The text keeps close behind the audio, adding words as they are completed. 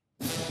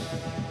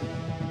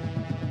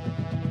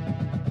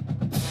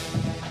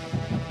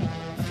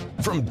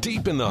From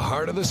deep in the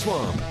heart of the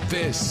swamp,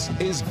 this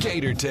is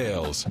Gator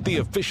Tales, the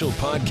official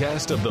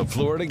podcast of the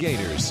Florida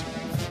Gators.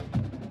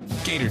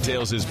 Gator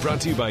Tales is brought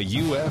to you by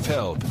UF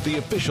Health, the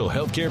official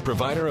healthcare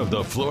provider of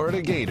the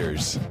Florida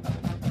Gators.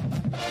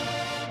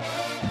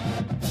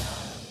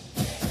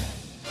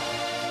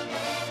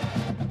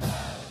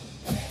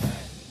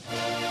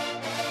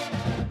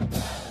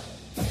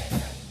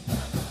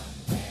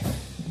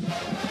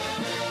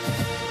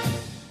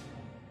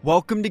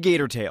 Welcome to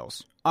Gator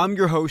Tales. I'm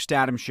your host,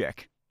 Adam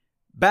Schick.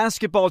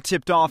 Basketball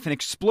tipped off in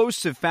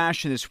explosive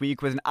fashion this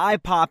week with an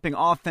eye-popping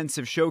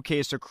offensive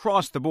showcase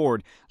across the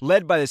board,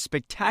 led by the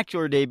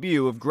spectacular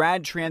debut of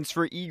grad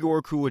transfer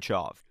Igor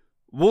Kulichov.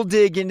 We'll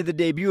dig into the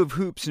debut of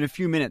hoops in a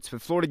few minutes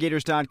with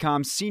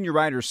FloridaGators.com senior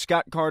writers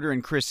Scott Carter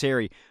and Chris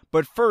Harry,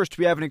 but first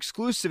we have an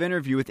exclusive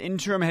interview with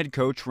interim head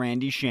coach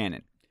Randy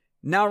Shannon.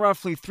 Now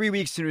roughly 3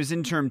 weeks into his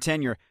interim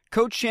tenure,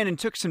 Coach Shannon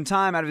took some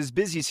time out of his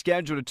busy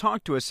schedule to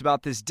talk to us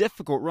about this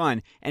difficult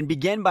run and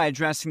began by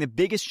addressing the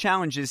biggest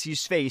challenges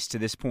he's faced to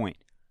this point.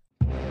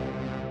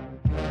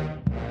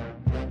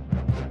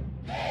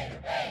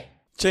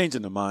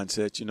 Changing the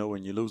mindset,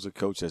 when you lose a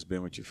coach that's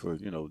been with you for,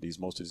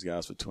 most of these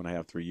guys for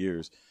 2.5, 3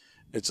 years,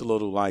 it's a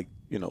little like,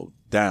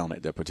 down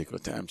at that particular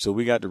time. So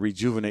we got to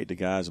rejuvenate the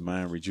guys'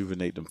 mind,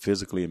 rejuvenate them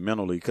physically and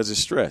mentally because it's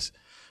stress.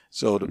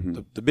 So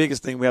the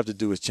biggest thing we have to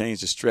do is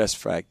change the stress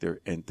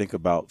factor and think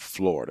about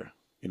Florida.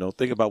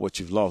 Think about what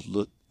you've lost.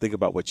 Think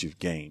about what you've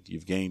gained.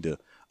 You've gained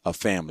a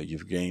family.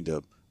 You've gained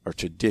a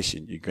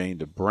tradition. You've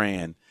gained a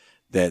brand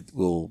that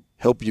will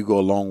help you go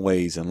a long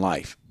ways in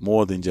life,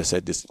 more than just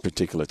at this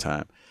particular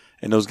time.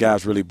 And those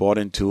guys really bought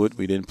into it.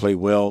 We didn't play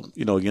well,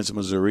 against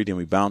Missouri. Then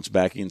we bounced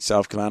back in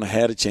South Carolina,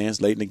 had a chance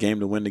late in the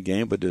game to win the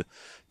game, but the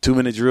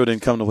 2-minute drill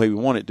didn't come the way we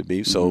wanted it to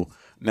be. So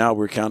now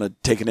we're kind of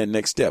taking that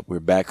next step.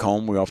 We're back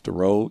home. We're off the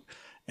road.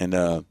 And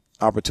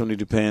opportunity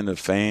to pay the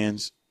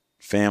fans,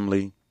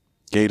 family,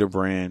 Gator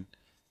brand,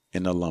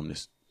 and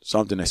alumnus.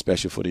 Something that's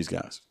special for these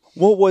guys.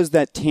 What was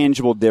that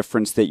tangible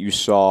difference that you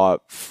saw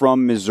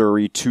from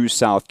Missouri to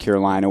South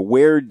Carolina?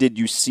 Where did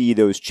you see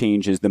those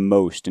changes the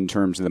most in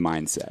terms of the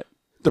mindset?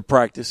 The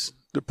practice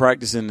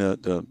and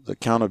the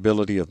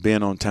accountability of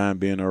being on time,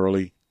 being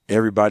early.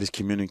 Everybody's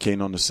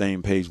communicating on the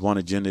same page. One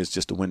agenda is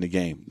just to win the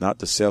game, not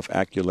the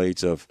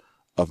self-accolades of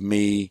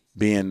me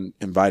being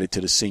invited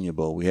to the Senior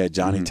Bowl. We had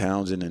Johnny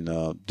Townsend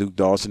and Duke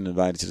Dawson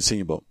invited to the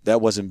Senior Bowl.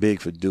 That wasn't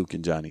big for Duke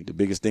and Johnny. The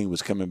biggest thing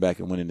was coming back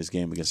and winning this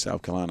game against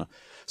South Carolina.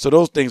 So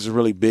those things are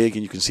really big,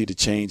 and you can see the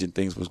change in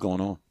things was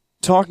going on.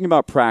 Talking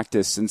about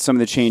practice and some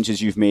of the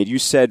changes you've made, you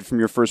said from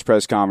your first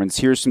press conference,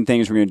 here's some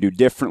things we're going to do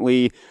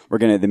differently.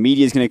 The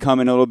media's going to come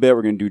in a little bit.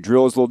 We're going to do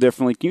drills a little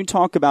differently. Can you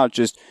talk about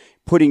just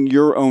putting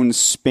your own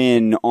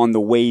spin on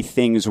the way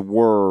things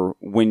were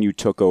when you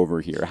took over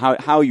here?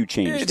 How you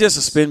changed it? It's just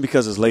a spin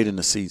because it's late in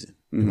the season.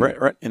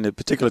 Right in the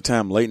particular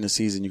time, late in the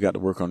season, you got to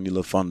work on your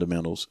little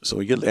fundamentals. So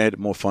we added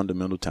more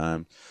fundamental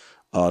time.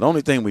 The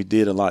only thing we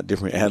did a lot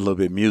different, add a little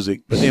bit of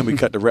music, but then we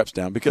cut the reps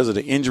down because of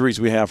the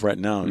injuries we have right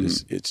now.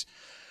 It's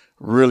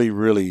really,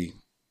 really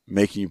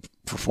making you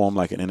perform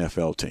like an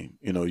NFL team.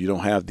 You don't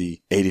have the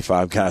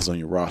 85 guys on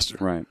your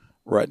roster.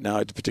 Right now,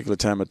 at the particular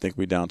time, I think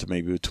we're down to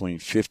maybe between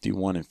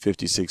 51 and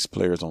 56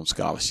 players on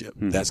scholarship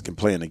that can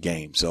play in the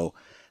game. So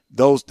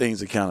those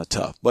things are kind of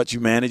tough. But you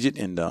manage it,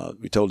 and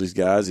we told these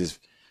guys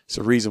it's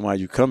a reason why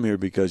you come here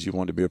because you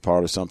want to be a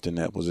part of something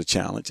that was a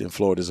challenge, and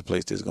Florida's a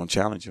place that's going to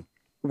challenge you.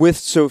 With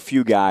so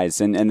few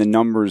guys and the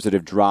numbers that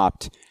have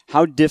dropped,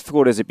 how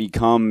difficult has it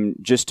become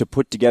just to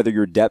put together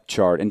your depth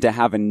chart and to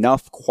have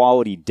enough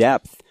quality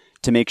depth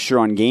to make sure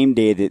on game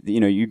day that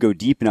you go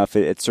deep enough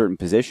at certain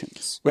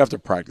positions? We have to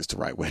practice the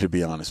right way, to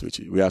be honest with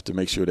you. We have to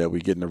make sure that we're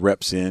getting the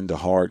reps in, the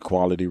hard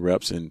quality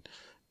reps and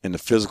the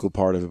physical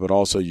part of it, but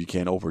also you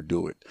can't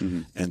overdo it.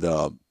 And,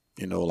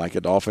 like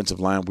at the offensive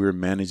line, we're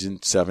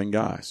managing 7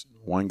 guys.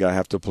 One guy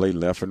have to play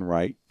left and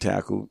right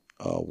tackle.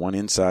 One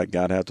inside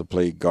guy have to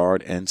play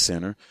guard and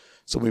center.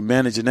 So we're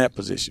managing that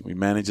position. We're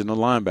managing the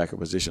linebacker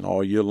position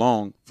all year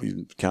long.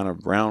 We kind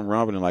of round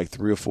robin like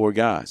 3 or 4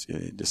 guys.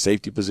 The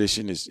safety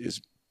position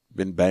is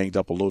been banged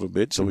up a little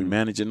bit, so we're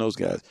managing those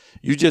guys.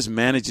 You just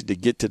manage it to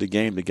get to the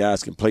game. The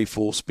guys can play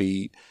full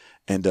speed.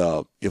 And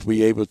if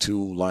we're able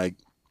to,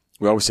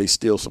 we always say,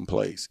 steal some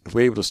plays. If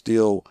we're able to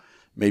steal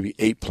maybe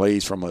 8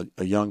 plays from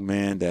a young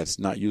man that's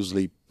not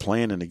usually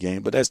playing in the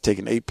game, but that's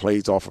taking 8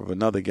 plays off of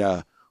another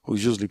guy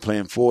who's usually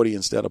playing 40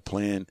 instead of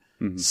playing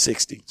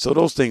 60. So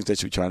those things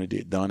that you're trying to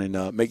get done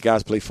and make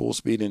guys play full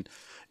speed and,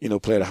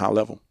 play at a high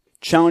level.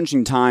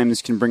 Challenging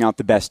times can bring out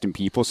the best in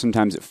people.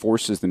 Sometimes it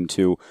forces them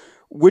to.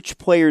 Which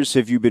players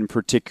have you been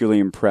particularly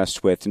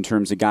impressed with in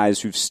terms of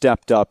guys who've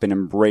stepped up and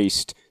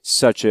embraced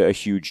such a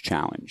huge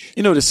challenge?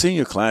 The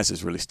senior class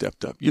has really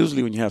stepped up.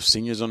 Usually when you have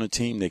seniors on a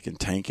team, they can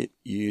tank it.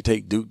 You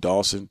take Duke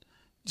Dawson,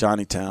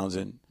 Johnny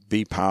Townsend,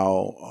 B.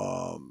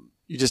 Powell,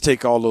 you just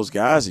take all those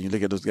guys and you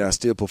look at those guys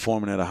still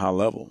performing at a high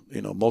level.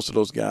 Most of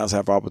those guys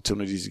have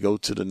opportunities to go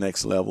to the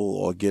next level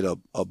or get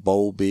a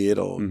bowl bid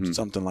or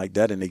something like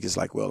that. And they just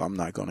like, well, I'm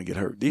not going to get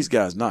hurt. These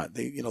guys not.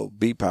 They,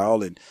 B.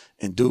 Powell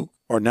and Duke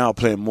are now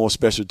playing more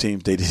special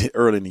teams they did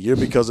early in the year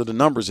because of the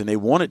numbers, and they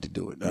wanted to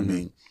do it. I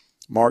mean,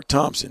 Mark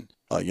Thompson,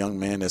 a young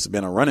man that's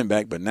been a running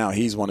back, but now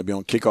he's want to be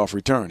on kickoff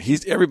return.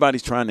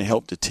 Everybody's trying to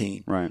help the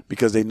team, right?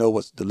 Because they know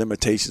what's the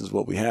limitations of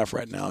what we have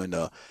right now, and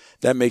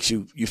that makes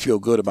you feel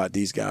good about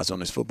these guys on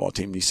this football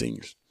team, these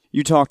seniors.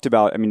 You talked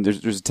about, I mean,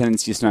 there's a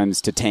tendency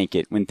sometimes to tank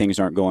it when things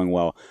aren't going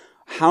well.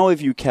 How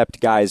have you kept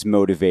guys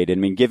motivated?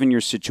 I mean, given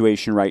your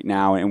situation right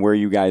now and where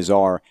you guys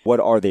are, what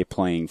are they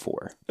playing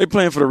for? They're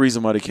playing for the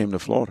reason why they came to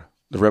Florida,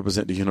 to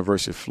represent the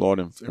University of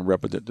Florida and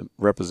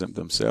represent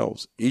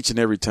themselves. Each and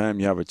every time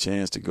you have a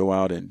chance to go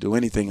out and do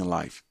anything in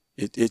life,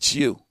 it's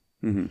you.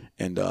 Mm-hmm.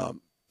 And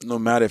no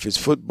matter if it's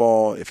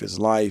football, if it's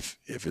life,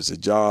 if it's a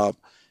job,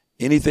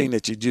 anything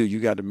that you do, you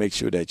got to make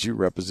sure that you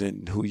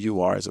represent who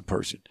you are as a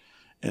person.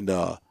 And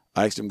I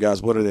asked them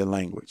guys, what are their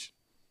language?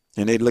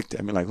 And they looked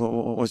at me like,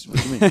 what do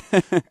you mean?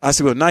 I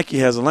said, well, Nike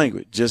has a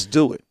language. Just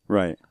do it.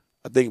 Right.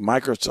 I think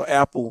Microsoft,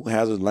 Apple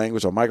has a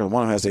language, or Microsoft,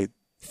 one has a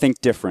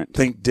think different.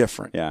 Think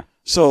different. Yeah.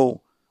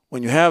 So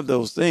when you have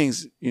those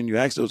things and you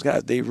ask those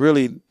guys, they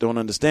really don't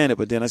understand it.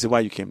 But then I said,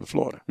 why you came to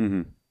Florida?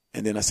 Mm-hmm.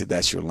 And then I said,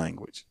 that's your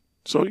language.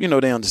 So,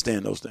 they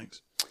understand those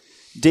things.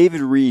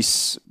 David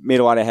Reese made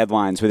a lot of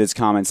headlines with his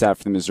comments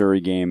after the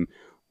Missouri game.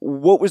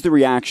 What was the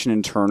reaction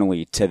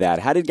internally to that?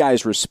 How did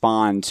guys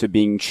respond to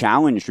being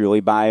challenged,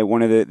 really, by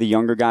one of the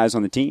younger guys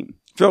on the team?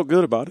 Felt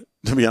good about it,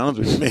 to be honest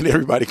with you. It made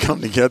everybody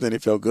come together, and they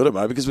felt good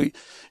about it because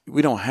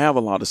we don't have a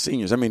lot of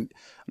seniors. I mean,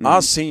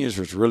 our seniors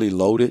was really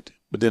loaded,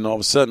 but then all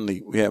of a sudden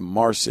we had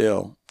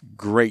Marcel,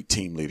 great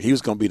team leader. He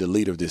was going to be the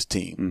leader of this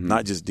team,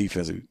 not just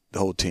defensive, the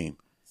whole team.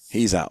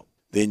 He's out.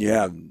 Then you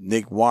have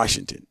Nick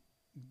Washington,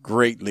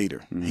 great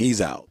leader. He's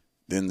out.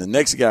 Then the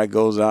next guy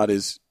goes out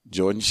is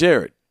Jordan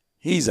Sherrod.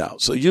 He's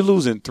out. So you're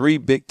losing 3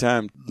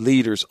 big-time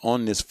leaders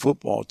on this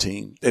football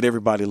team that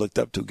everybody looked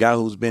up to. A guy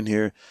who's been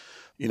here,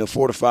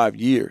 4 to 5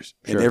 years.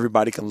 Sure. And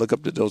everybody can look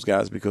up to those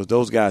guys because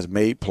those guys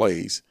made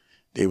plays.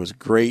 They was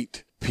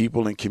great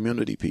people and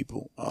community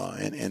people.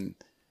 And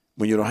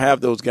when you don't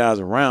have those guys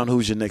around,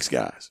 who's your next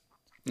guys?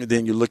 And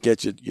then you look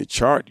at your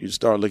chart. You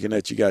start looking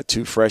at you got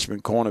 2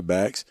 freshman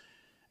cornerbacks.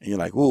 And you're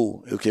like,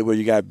 ooh, okay, well,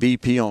 you got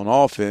BP on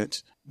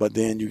offense, but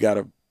then you got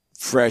a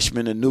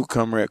freshman and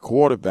newcomer at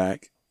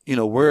quarterback.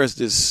 Where is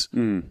this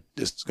going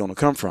to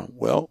come from?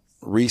 Well,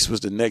 Reese was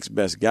the next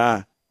best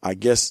guy. I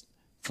guess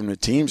from the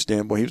team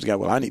standpoint, he was the guy,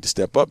 well, I need to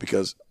step up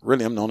because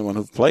really I'm the only one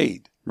who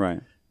played. Right.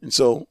 And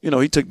so,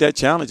 he took that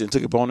challenge and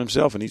took it upon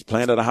himself, and he's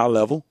playing at a high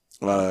level.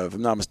 If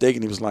I'm not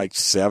mistaken, he was like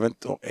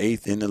 7th or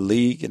 8th in the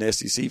league in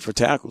SEC for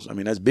tackles. I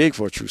mean, that's big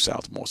for a true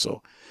sophomore.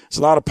 So it's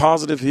a lot of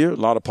positive here, a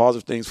lot of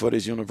positive things for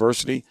this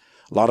university,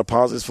 a lot of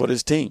positives for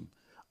this team.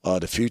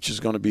 The future is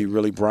going to be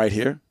really bright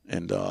here,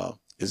 and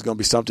it's going to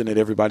be something that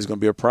everybody's going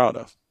to be proud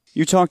of.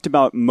 You talked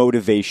about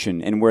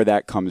motivation and where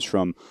that comes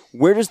from.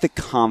 Where does the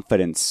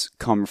confidence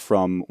come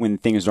from when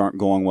things aren't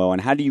going well,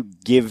 and how do you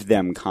give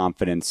them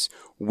confidence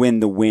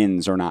when the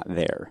wins are not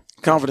there?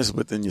 Confidence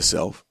within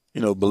yourself.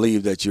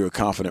 Believe that you're a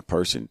confident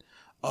person.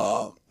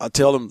 I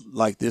tell them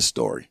like this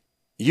story.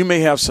 You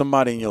may have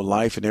somebody in your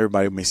life, and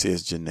everybody may say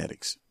it's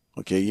genetics.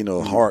 Okay,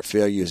 heart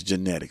failure is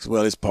genetics.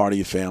 Well, it's part of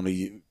your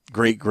family.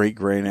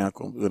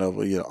 Great-great-great-uncle,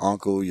 your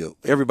uncle,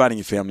 everybody in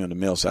your family on the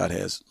male side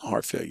has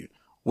heart failure.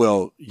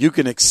 Well, you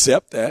can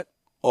accept that,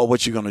 or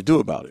what you're going to do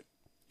about it.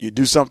 You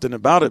do something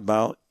about it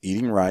about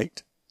eating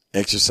right,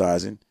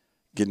 exercising,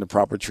 getting the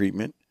proper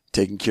treatment,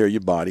 taking care of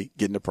your body,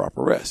 getting the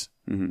proper rest.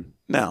 Mm-hmm.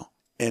 Now,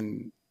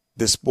 in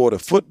the sport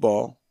of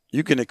football,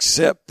 you can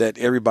accept that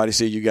everybody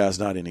say you guys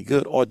not any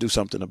good or do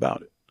something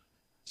about it.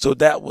 So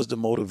that was the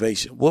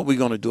motivation. What are we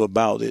going to do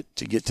about it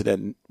to get to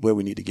that where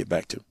we need to get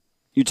back to?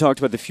 You talked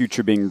about the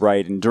future being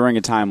bright, and during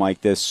a time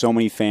like this, so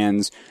many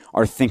fans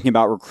are thinking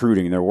about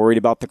recruiting. They're worried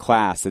about the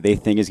class that they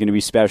think is going to be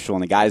special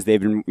and the guys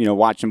they've been,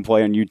 watching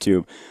play on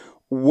YouTube.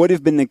 What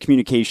have been the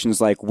communications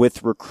like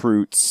with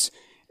recruits,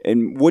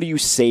 and what do you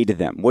say to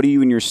them? What do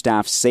you and your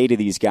staff say to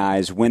these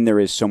guys when there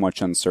is so much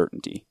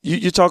uncertainty?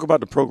 You talk about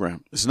the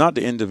program. It's not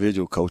the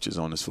individual coaches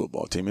on this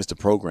football team. It's the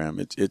program.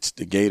 It's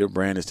the Gator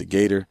brand. It's the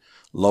Gator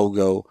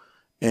logo.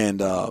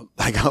 And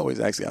like I always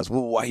ask guys,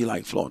 well, why you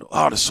like Florida?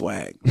 Oh, the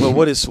swag. Well,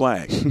 what is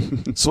swag?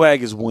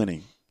 Swag is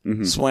winning.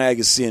 Mm-hmm. Swag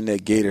is seeing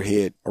that Gator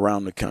head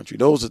around the country.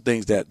 Those are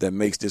things that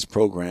makes this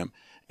program.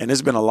 And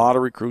there's been a lot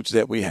of recruits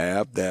that we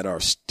have that are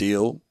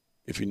still,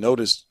 if you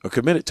notice, are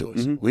committed to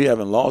us. Mm-hmm. We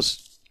haven't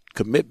lost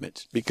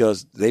commitments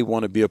because they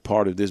want to be a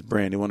part of this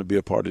brand. They want to be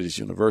a part of this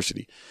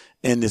university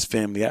and this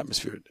family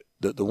atmosphere.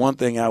 The one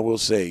thing I will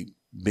say,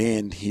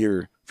 being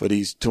here for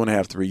these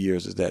 2.5, 3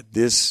 years, is that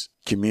this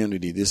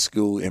community, this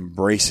school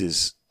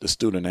embraces the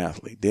student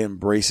athlete. They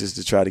embraces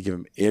to try to give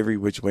them every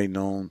which way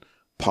known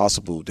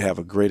possible to have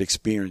a great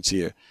experience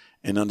here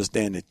and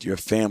understand that your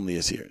family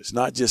is here. It's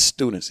not just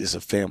students, it's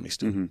a family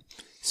student. Mm-hmm.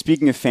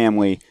 Speaking of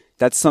family,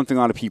 that's something a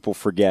lot of people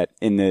forget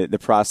in the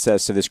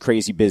process of this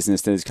crazy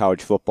business that is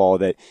college football,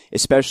 that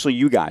especially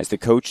you guys, the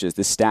coaches,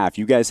 the staff,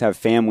 you guys have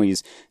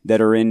families that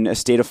are in a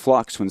state of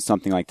flux when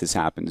something like this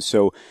happens.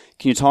 So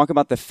can you talk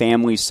about the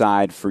family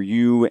side for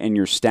you and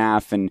your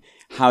staff, and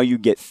how you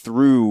get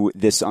through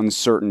this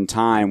uncertain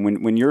time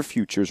when your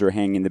futures are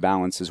hanging in the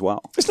balance as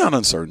well. It's not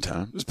uncertain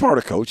time. It's part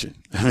of coaching.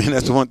 I mean,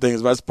 that's the one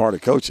thing. That's part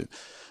of coaching.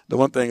 The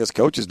one thing as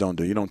coaches don't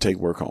do, you don't take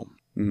work home.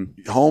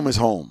 Mm-hmm. Home is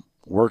home.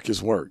 Work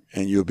is work,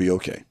 and you'll be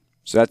okay.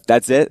 So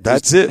that's it?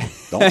 That's it.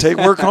 Don't take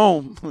work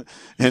home,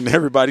 and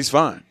everybody's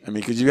fine. I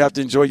mean, because you have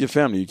to enjoy your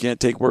family. You can't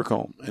take work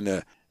home.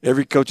 And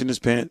every coach in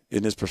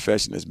this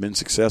profession has been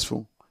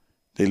successful.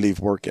 They leave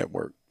work at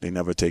work. They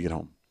never take it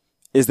home.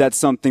 Is that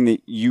something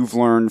that you've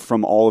learned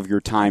from all of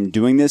your time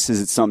doing this? Is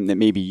it something that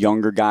maybe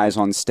younger guys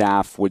on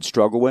staff would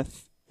struggle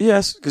with?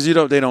 Yes, because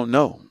they don't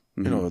know.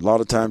 Mm-hmm. A lot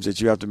of times that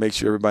you have to make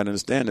sure everybody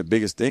understands. The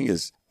biggest thing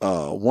is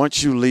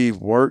once you leave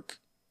work,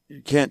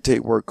 you can't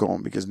take work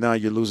home because now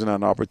you're losing out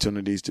on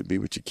opportunities to be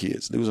with your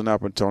kids, losing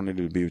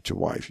opportunity to be with your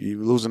wife.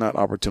 You're losing out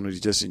opportunity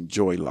to just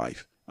enjoy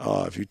life.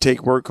 If you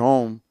take work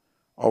home,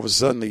 all of a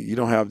sudden you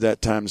don't have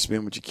that time to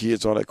spend with your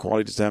kids, all that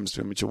quality time to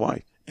spend with your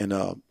wife. And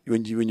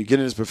when you get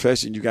in this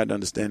profession, you got to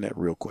understand that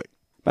real quick.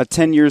 About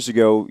 10 years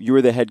ago, you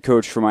were the head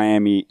coach for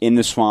Miami in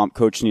the Swamp,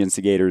 coaching against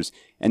the Gators.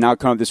 And now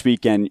coming up this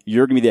weekend,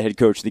 you're going to be the head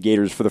coach of the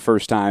Gators for the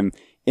first time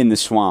in the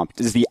Swamp.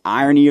 Does the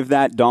irony of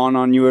that dawn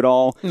on you at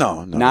all?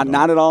 No, not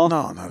at all.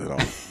 No, not at all.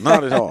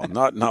 Not at all.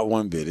 Not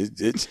one bit.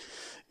 It's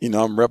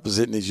I'm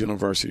representing this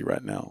university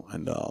right now,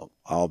 and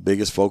our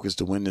biggest focus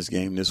to win this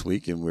game this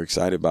week, and we're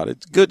excited about it.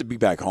 It's good to be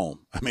back home.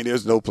 I mean,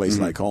 there's no place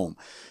like home,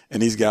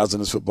 and these guys on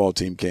this football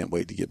team can't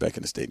wait to get back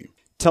in the stadium.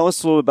 Tell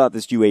us a little about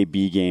this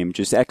UAB game,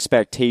 just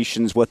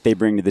expectations, what they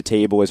bring to the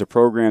table as a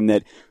program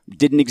that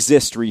didn't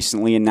exist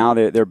recently, and now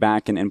they're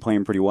back and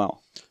playing pretty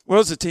well. Well,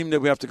 it's a team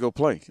that we have to go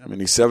play. I mean,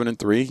 they're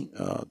 7-3.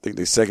 I think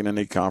they're second in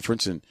their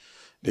conference, and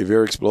they're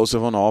very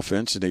explosive on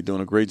offense, and they're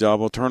doing a great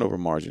job on turnover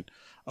margin.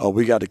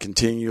 We got to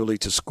continually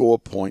to score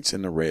points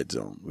in the red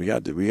zone. We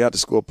got to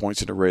score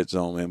points in the red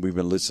zone, and we've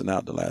been listening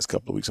out the last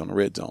couple of weeks on the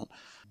red zone.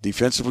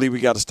 Defensively, we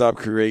got to stop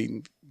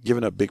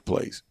giving up big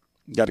plays.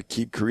 You got to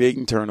keep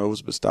creating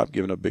turnovers, but stop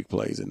giving up big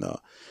plays. And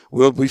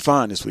we'll be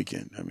fine this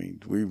weekend. I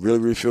mean, we really,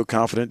 really feel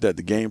confident that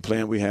the game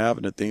plan we have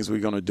and the things we're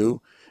going to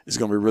do is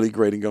going to be really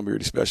great and going to be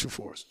really special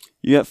for us.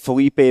 You got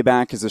Felipe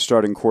back as the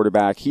starting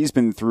quarterback. He's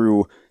been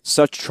through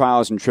such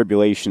trials and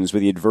tribulations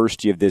with the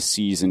adversity of this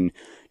season.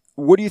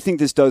 What do you think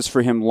this does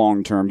for him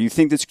long term? Do you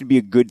think this could be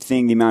a good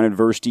thing, the amount of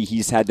adversity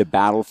he's had to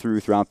battle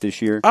throughout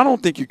this year? I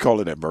don't think you call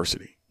it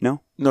adversity.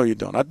 No? No, you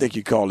don't. I think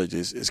you call it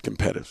is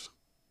competitive.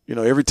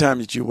 Every time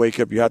that you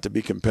wake up, you have to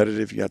be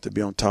competitive. You have to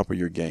be on top of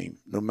your game.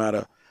 No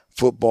matter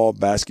football,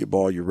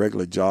 basketball, your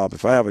regular job.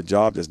 If I have a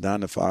job that's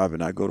 9 to 5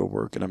 and I go to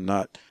work and I'm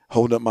not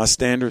holding up my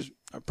standards,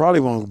 I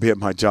probably won't be at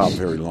my job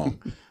very long.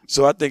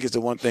 So I think it's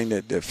the one thing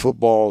that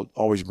football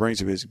always brings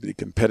to it is the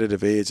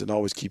competitive edge and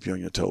always keep you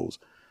on your toes.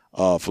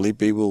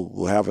 Felipe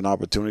will have an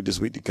opportunity this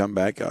week to come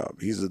back.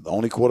 He's the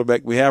only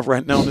quarterback we have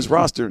right now on this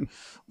roster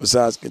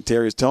besides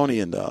Kadarius Toney,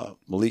 and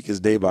Malik is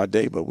day by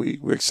day. But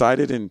we're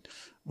excited, and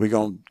we're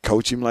going to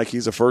coach him like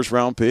he's a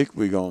first-round pick.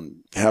 We're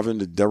going to have him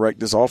to direct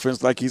this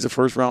offense like he's a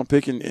first-round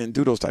pick and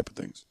do those type of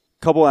things.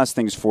 Couple last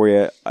things for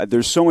you.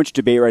 There's so much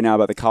debate right now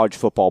about the college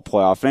football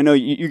playoff. And I know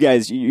you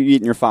guys, you're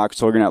eating your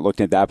foxhole, you're not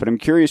looking at that. But I'm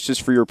curious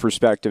just for your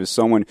perspective as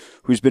someone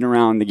who's been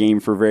around the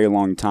game for a very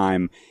long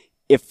time.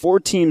 If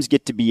 4 teams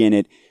get to be in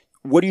it,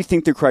 what do you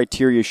think the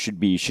criteria should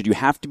be? Should you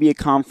have to be a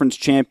conference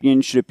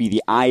champion? Should it be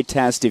the eye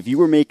test? If you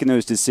were making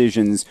those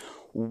decisions,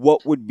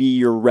 what would be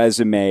your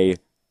resume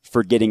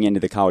for getting into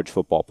the college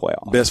football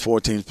playoff? Best 4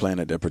 teams playing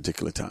at that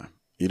particular time.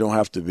 You don't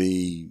have to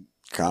be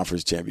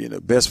conference champion. The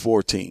best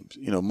 4 teams.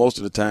 Most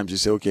of the times you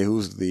say, okay,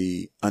 who's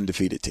the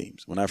undefeated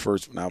teams? When I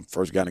first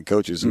got in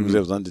coaches, who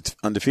was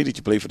undefeated,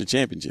 you play for the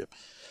championship.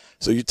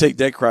 So you take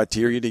that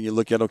criteria, then you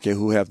look at, okay,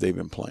 who have they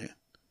been playing?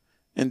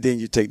 And then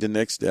you take the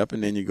next step,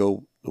 and then you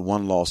go the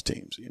 1-loss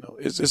teams.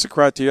 It's a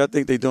criteria. I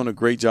think they're doing a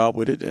great job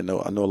with it. And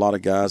I know a lot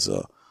of guys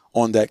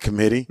on that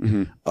committee,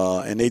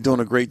 and they're doing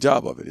a great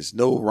job of it. It's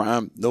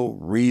no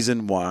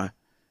reason why.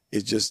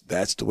 It's just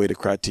that's the way the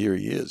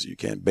criteria is. You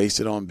can't base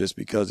it on just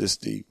because it's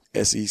the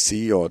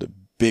SEC or the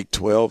Big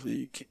 12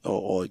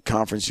 or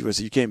Conference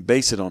USA. You can't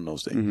base it on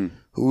those things. Mm-hmm.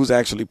 Who's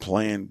actually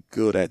playing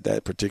good at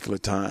that particular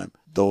time?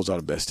 Those are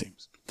the best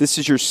teams. This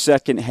is your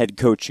second head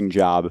coaching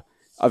job,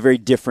 a very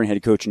different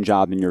head coaching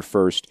job than your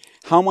first.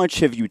 How much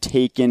have you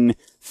taken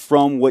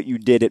from what you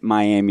did at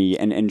Miami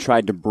and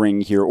tried to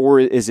bring here? Or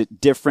is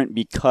it different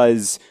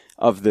because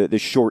of the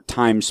short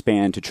time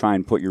span to try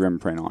and put your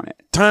imprint on it?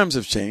 Times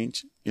have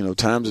changed.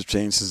 Times have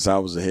changed since I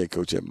was a head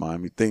coach at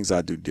Miami. Things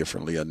I do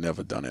differently I've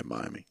never done at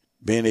Miami.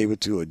 Being able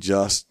to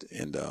adjust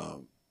and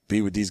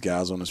be with these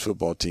guys on this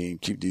football team,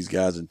 keep these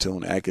guys in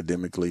tune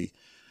academically,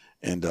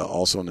 and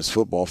also on this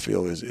football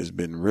field has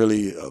been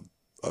really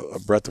a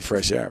breath of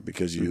fresh air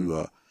because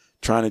you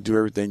trying to do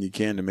everything you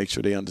can to make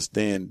sure they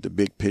understand the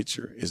big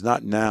picture. It's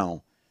not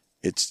now.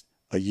 It's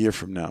a year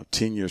from now,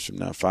 10 years from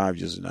now, 5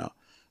 years from now.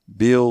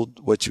 Build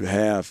what you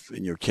have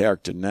in your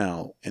character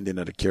now, and then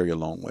it'll carry a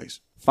long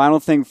ways.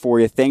 Final thing for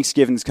you,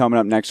 Thanksgiving's coming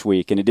up next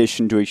week, in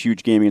addition to a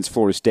huge game against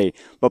Florida State.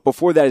 But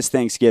before that is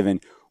Thanksgiving.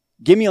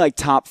 Give me like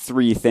top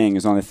 3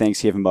 things on the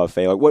Thanksgiving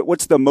buffet. Like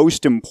what's the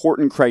most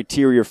important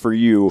criteria for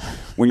you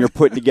when you're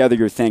putting together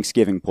your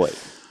Thanksgiving plate?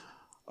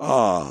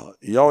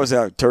 You always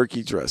have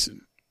turkey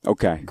dressing.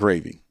 Okay.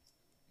 Gravy,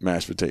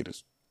 mashed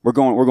potatoes. We're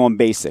going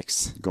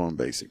basics. Going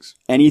basics.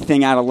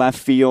 Anything out of left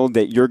field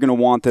that you're going to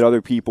want that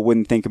other people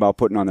wouldn't think about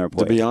putting on their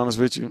plate? To be honest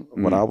with you,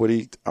 what I would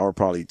eat, I would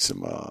probably eat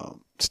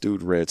some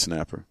stewed red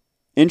snapper.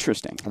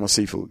 Interesting. I'm a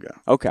seafood guy.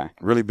 Okay.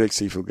 Really big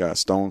seafood guy.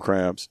 Stone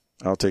crabs.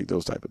 I'll take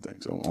those type of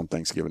things on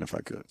Thanksgiving if I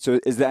could. So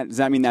does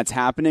that mean that's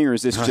happening, or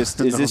is this just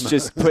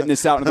just putting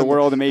this out in the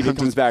world and maybe it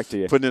comes back to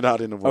you? Putting it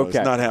out in the world. Okay.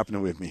 It's not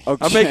happening with me.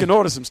 Okay. I'm making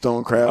order some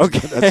stone crabs.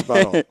 Okay. That's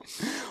about all.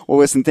 Well,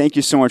 listen, thank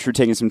you so much for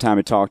taking some time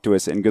to talk to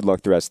us, and good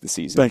luck the rest of the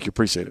season. Thank you.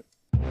 Appreciate it.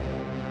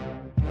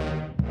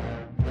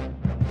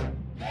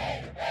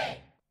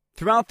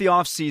 Throughout the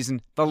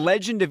offseason, the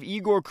legend of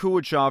Igor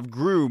Kulichov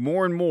grew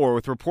more and more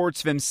with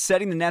reports of him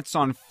setting the nets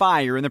on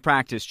fire in the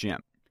practice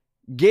gym.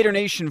 Gator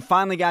Nation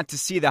finally got to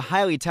see the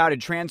highly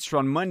touted transfer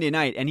on Monday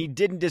night, and he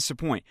didn't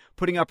disappoint,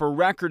 putting up a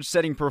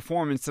record-setting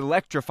performance that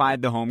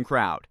electrified the home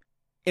crowd.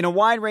 In a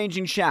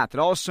wide-ranging chat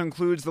that also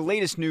includes the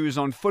latest news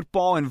on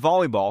football and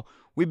volleyball,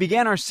 we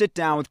began our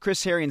sit-down with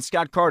Chris Harry and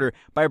Scott Carter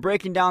by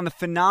breaking down the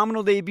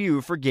phenomenal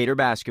debut for Gator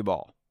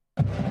basketball.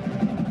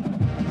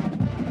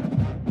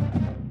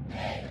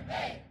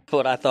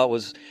 What I thought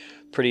was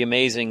pretty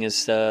amazing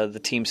is the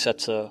team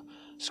sets a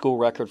school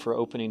record for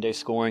opening day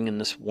scoring in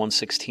this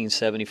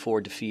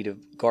 116-74 defeat of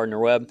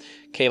Gardner-Webb.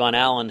 Kayvon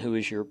Allen, who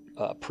is your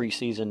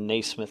preseason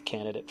Naismith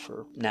candidate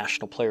for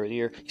National Player of the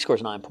Year, he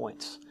scores 9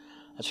 points.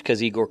 That's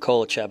because Igor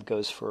Kulichov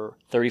goes for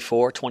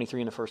 34,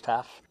 23 in the first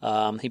half.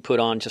 He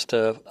put on just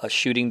a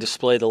shooting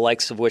display, the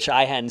likes of which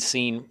I hadn't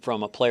seen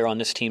from a player on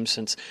this team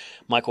since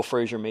Michael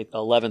Frazier made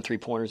 11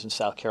 three-pointers in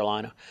South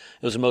Carolina.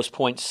 It was the most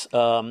points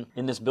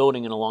in this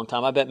building in a long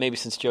time. I bet maybe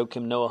since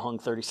Joakim Noah hung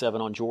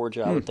 37 on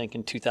Georgia, I would think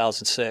in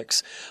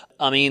 2006.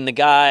 I mean, the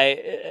guy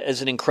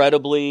is an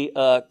incredibly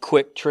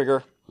quick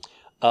trigger.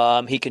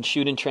 He can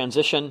shoot in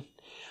transition.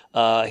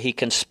 He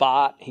can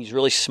spot. He's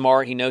really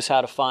smart. He knows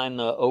how to find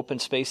the open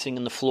spacing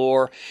in the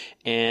floor.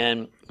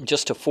 And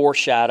just to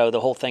foreshadow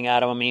the whole thing,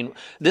 Adam, I mean,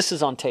 this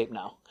is on tape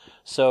now.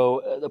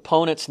 So the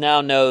opponents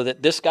now know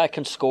that this guy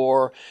can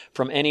score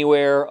from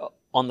anywhere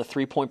on the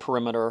three-point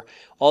perimeter.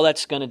 All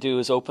that's going to do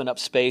is open up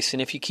space.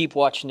 And if you keep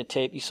watching the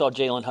tape, you saw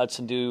Jalen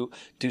Hudson do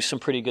some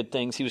pretty good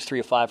things. He was 3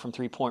 of 5 from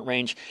three-point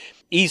range.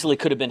 Easily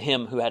could have been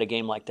him who had a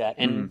game like that.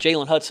 And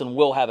Jalen Hudson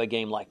will have a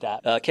game like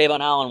that.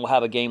 Kayvon Allen will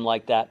have a game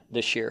like that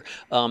this year.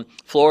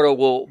 Florida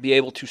will be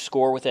able to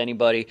score with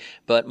anybody,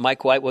 but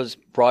Mike White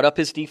brought up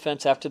his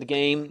defense after the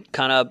game,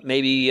 kind of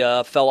maybe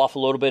fell off a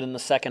little bit in the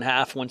second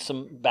half when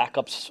some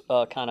backups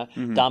kind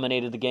of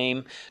dominated the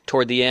game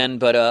toward the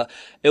end. But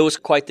it was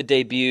quite the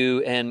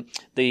debut and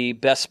the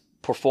best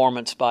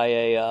performance by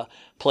a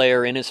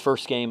player in his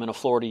first game in a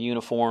Florida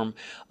uniform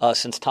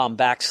since Tom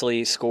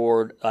Baxley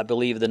scored, I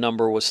believe the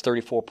number was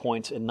 34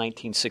 points in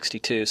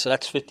 1962. So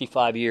that's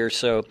 55 years.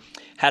 So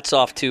hats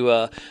off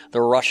to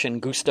the Russian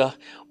Gusta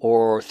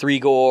or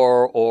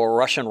Thrigor or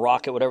Russian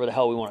Rocket, whatever the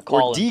hell we want to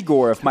call him. Or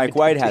Degor if Mike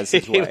White has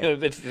his way.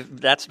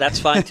 That's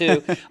fine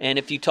too. And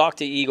if you talk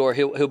to Igor,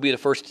 he'll be the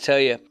first to tell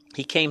you.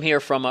 He came here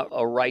from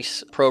a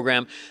Rice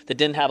program that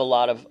didn't have a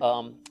lot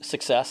of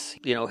success.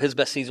 You know, his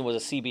best season was a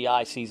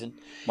CBI season.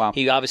 Wow.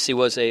 He obviously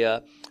was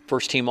a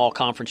first-team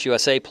All-Conference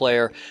USA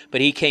player, but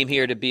he came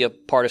here to be a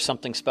part of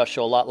something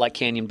special, a lot like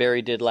Canyon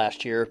Berry did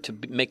last year, to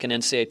make an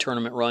NCAA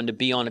tournament run, to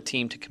be on a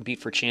team to compete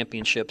for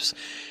championships.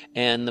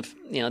 And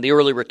the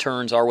early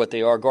returns are what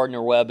they are.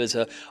 Gardner-Webb is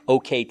a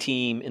okay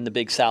team in the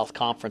Big South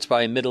Conference,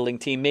 probably a middling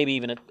team, maybe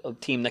even a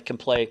team that can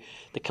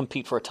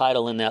compete for a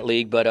title in that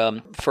league. But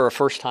for a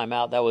first time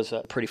out, that was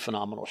a pretty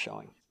phenomenal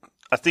showing.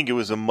 I think it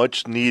was a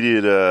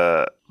much-needed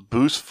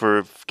boost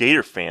for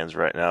Gator fans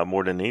right now,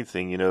 more than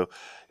anything. You know,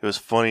 it was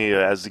funny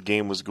as the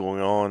game was going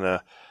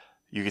on.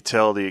 You could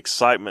tell the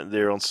excitement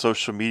there on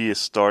social media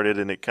started,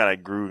 and it kind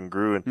of grew and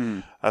grew.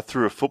 And I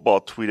threw a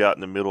football tweet out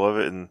in the middle of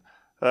it, and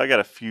I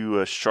got a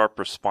few sharp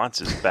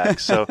responses back.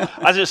 So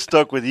I just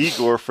stuck with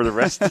Igor for the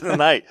rest of the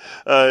night.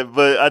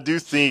 But I do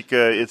think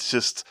it's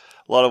just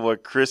a lot of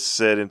what Chris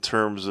said in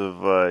terms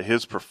of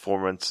his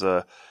performance.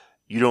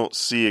 You don't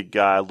see a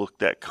guy look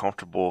that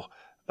comfortable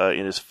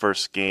in his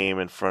first game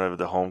in front of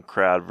the home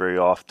crowd very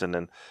often,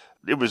 and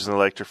it was an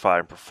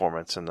electrifying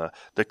performance, and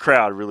the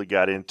crowd really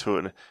got into it.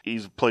 And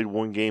he's played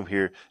one game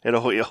here, and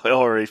it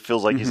already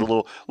feels like he's a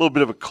little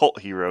bit of a cult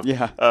hero.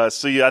 Yeah.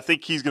 So I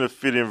think he's going to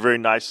fit in very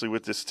nicely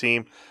with this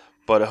team.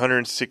 But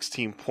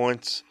 116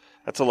 points,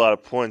 that's a lot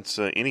of points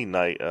any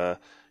night.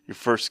 Your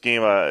first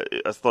game, I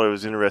thought it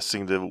was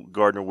interesting. The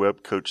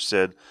Gardner-Webb coach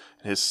said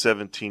in his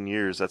 17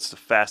 years, that's the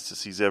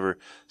fastest he's ever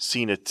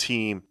seen a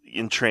team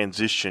in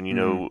transition. You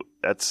know,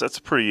 that's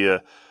a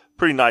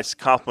pretty nice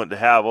compliment to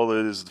have, although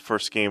it is the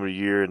first game of the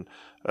year, and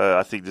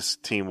I think this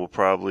team will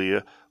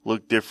probably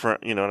look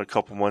different, in a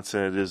couple months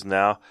than it is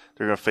now.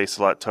 They're going to face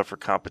a lot tougher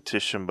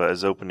competition, but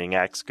as opening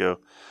acts go,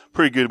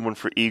 pretty good one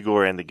for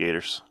Igor and the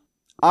Gators.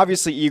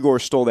 Obviously, Igor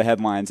stole the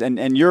headlines,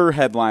 and your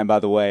headline, by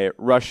the way,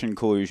 Russian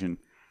collusion.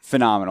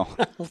 Phenomenal.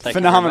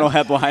 Phenomenal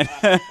headline.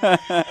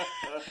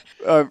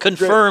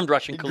 Confirmed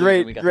Russian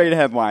collusion. Great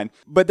headline.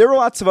 But there were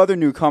lots of other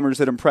newcomers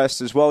that impressed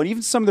as well, and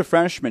even some of the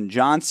freshmen,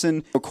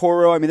 Johnson,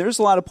 Okoro. I mean, there's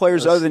a lot of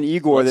players other than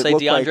Igor that look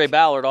like DeAndre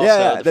Ballard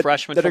also, the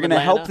freshman that are going to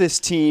help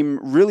this team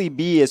really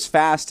be as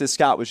fast as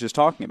Scott was just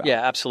talking about.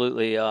 Yeah,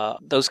 absolutely.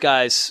 Those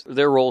guys,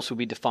 their roles will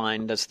be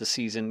defined as the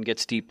season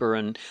gets deeper,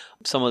 and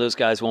some of those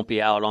guys won't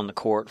be out on the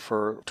court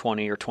for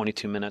 20 or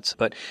 22 minutes.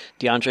 But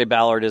DeAndre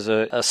Ballard is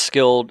a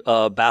skilled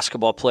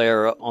basketball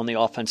player on the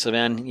offensive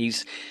end.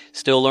 He's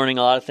still learning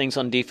a lot of things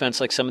on defense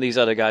like some of these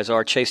other guys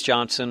are. Chase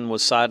Johnson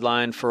was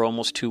sidelined for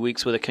almost 2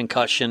 weeks with a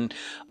concussion.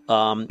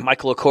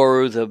 Michael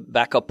Okoro, the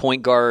backup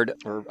point guard,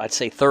 or I'd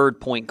say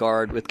third point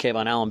guard, with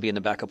Kayvon Allen being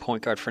the backup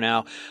point guard for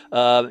now,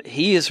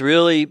 he is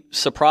really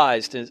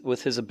surprised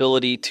with his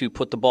ability to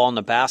put the ball in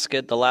the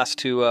basket. The last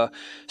two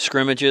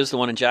scrimmages, the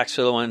one in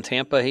Jacksonville, the one in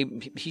Tampa,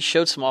 he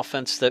showed some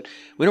offense that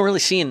we don't really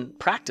see in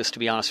practice, to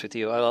be honest with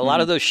you. A lot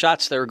of those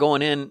shots that are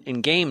going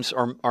in games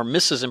are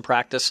misses in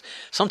practice,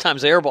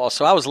 sometimes air balls.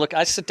 So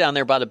I sit down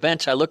there by the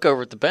bench, I look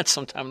over at the bench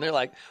sometimes, and they're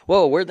like,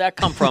 whoa, where'd that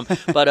come from?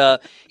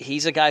 But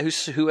he's a guy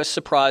who has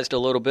surprised a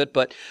little bit,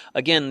 but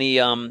again, the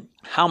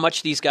how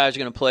much these guys are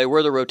going to play,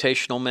 where the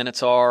rotational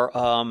minutes are,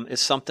 is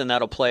something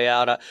that'll play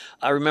out.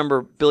 I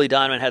remember Billy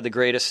Donovan had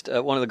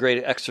one of the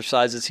great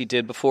exercises he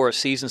did before a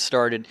season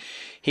started.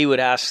 He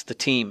would ask the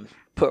team,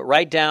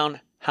 write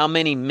down how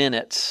many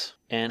minutes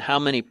and how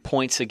many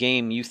points a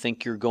game you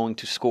think you're going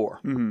to score.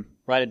 Mm-hmm.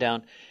 Write it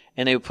down,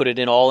 and they would put it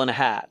all in a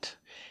hat.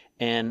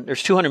 And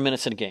there's 200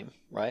 minutes in a game,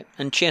 right?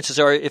 And chances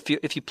are, if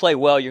you play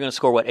well, you're going to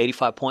score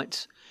 85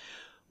 points.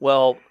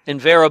 Well,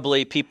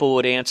 invariably, people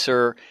would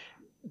answer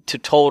to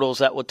totals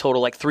that would total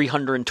like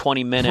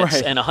 320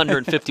 minutes and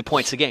 150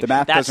 points a game. The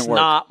math That's doesn't work.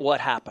 not what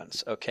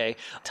happens, okay?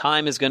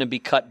 Time is going to be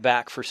cut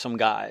back for some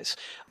guys.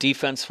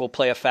 Defense will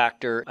play a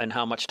factor in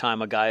how much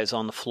time a guy is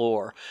on the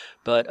floor.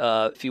 But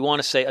if you want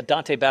to say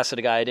Dante Bassett,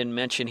 a guy I didn't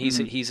mention,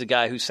 he's a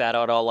guy who sat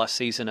out all last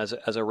season as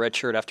a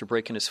redshirt after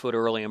breaking his foot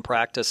early in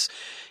practice.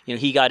 You know,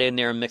 he got in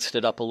there and mixed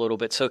it up a little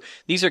bit. So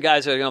these are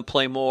guys that are going to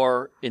play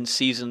more in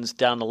seasons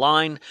down the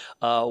line.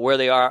 Where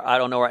they are, I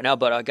don't know right now.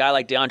 But a guy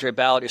like DeAndre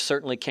Ballard is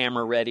certainly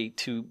camera ready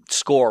to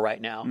score right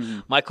now. Mm-hmm.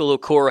 Michael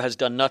Okoro has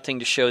done nothing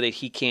to show that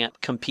he can't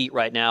compete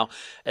right now.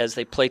 As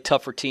they play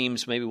tougher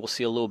teams, maybe we'll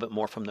see a little bit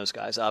more from those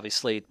guys,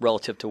 obviously,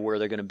 relative to where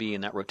they're going to be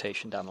in that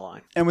rotation down the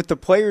line. And with the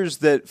players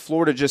that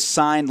Florida just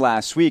signed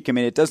last week, I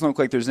mean, it doesn't look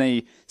like there's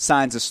any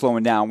signs of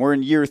slowing down. We're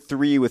in year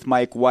 3 with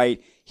Mike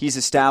White. He's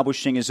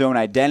establishing his own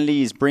identity.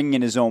 He's bringing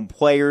in his own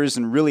players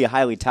and really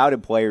highly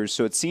touted players.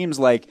 So it seems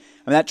like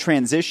that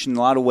transition in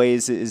a lot of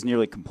ways is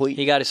nearly complete.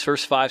 He got his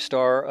first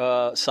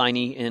 5-star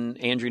signee in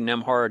Andrew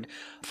Nemhard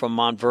from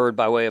Montverde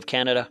by way of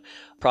Canada.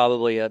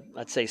 Probably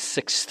I'd say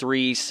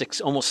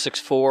 6'3", almost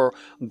 6'4"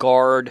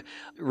 guard.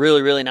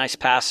 Really, really nice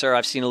passer.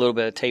 I've seen a little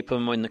bit of tape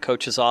of him in the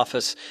coach's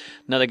office.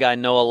 Another guy,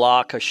 Noah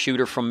Locke, a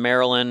shooter from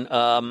Maryland.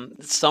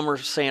 Some are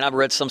saying, I've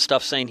read some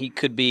stuff saying he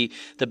could be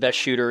the best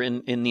shooter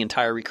in the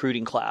entire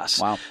recruiting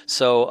class. Wow.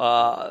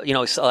 So,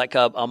 it's like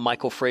a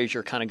Michael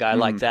Frazier kind of guy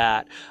like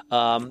that.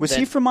 Was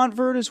he from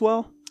Montverde as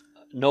well?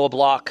 Noah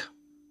Block.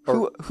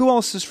 Who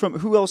else is from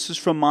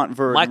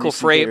Montverde?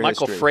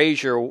 Michael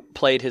Frazier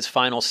played his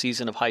final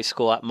season of high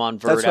school at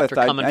Montverde after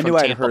coming from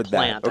Tampa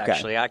Plant.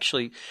 Okay.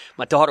 Actually,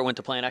 my daughter went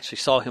to Plant. Actually,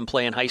 saw him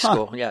play in high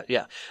school. Huh.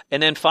 Yeah.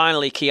 And then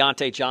finally,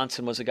 Keontae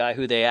Johnson was a guy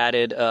who they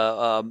added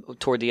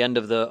toward the end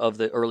of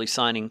the early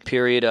signing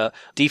period. A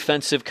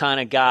defensive kind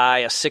of guy,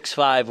 a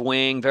 6'5"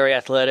 wing, very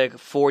athletic,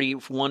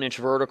 41-inch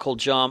vertical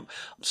jump.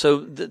 So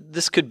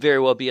this could very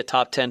well be a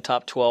top 10,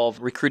 top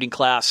 12 recruiting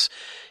class.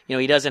 You know,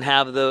 he doesn't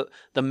have the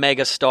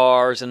mega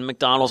stars and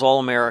McDonald's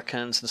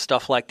All-Americans and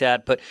stuff like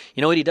that. But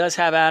you know what he does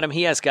have, Adam?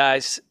 He has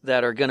guys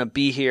that are going to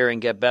be here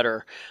and get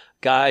better,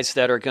 guys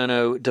that are going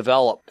to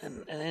develop.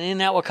 And isn't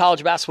that what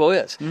college basketball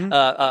is? Mm-hmm.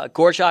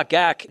 Gorjak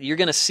Gak, you're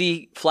going to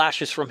see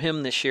flashes from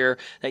him this year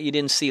that you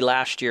didn't see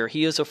last year.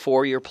 He is a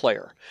 4-year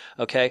player,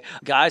 okay?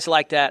 Guys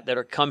like that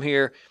are come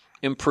here,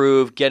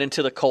 improve, get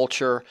into the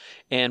culture,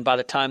 and by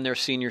the time they're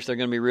seniors, they're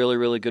going to be really,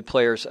 really good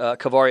players.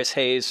 Kavarius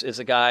Hayes is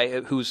a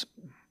guy who's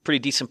pretty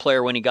decent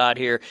player when he got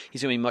here.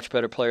 He's going to be a much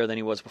better player than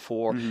he was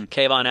before. Mm-hmm.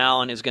 Kayvon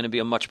Allen is going to be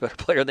a much better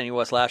player than he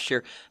was last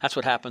year. That's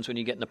what happens when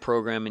you get in the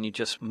program and you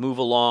just move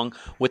along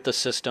with the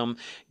system,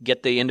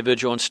 get the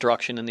individual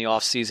instruction in the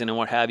offseason and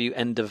what have you,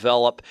 and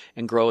develop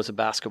and grow as a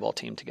basketball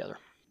team together.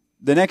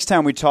 The next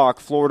time we talk,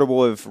 Florida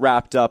will have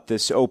wrapped up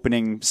this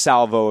opening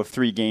salvo of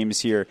 3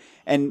 games here.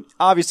 And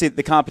obviously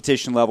the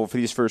competition level for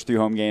these first 3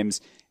 home games,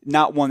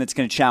 not one that's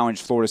going to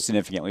challenge Florida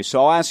significantly.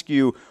 So I'll ask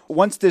you,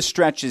 once this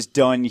stretch is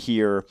done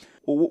here,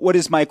 what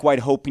is Mike White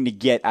hoping to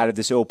get out of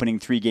this opening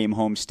 3-game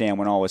homestand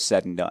when all is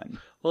said and done?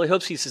 Well, he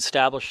hopes he's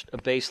established a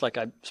base like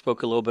I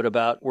spoke a little bit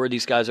about where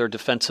these guys are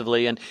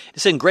defensively. And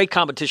it's in great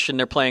competition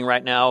they're playing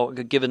right now,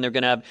 given they're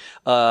going to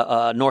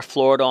have North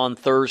Florida on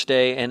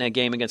Thursday and a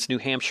game against New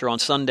Hampshire on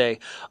Sunday.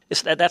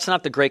 That's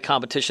not the great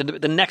competition.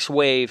 The next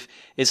wave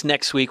is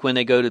next week when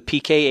they go to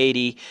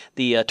PK80,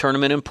 the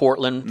tournament in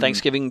Portland,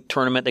 Thanksgiving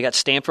tournament. They got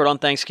Stanford on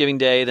Thanksgiving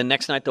Day. The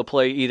next night they'll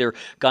play either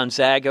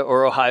Gonzaga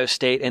or Ohio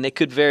State. And they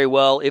could very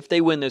well, if they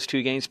win those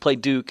two games, play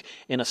Duke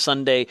in a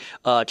Sunday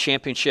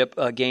championship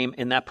game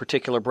in that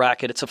particular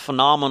bracket. It's a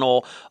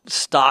phenomenal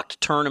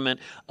stocked tournament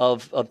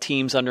of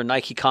teams under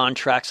Nike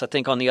contracts. I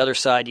think on the other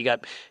side you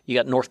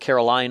got North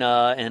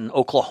Carolina and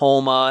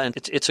Oklahoma, and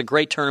it's a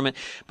great tournament.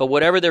 But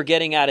whatever they're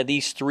getting out of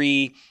these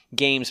three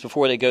games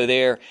before they go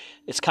there,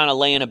 it's kind of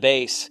laying a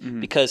base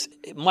because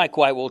Mike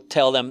White will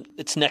tell them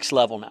it's next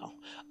level now.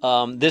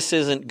 This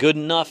isn't good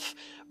enough,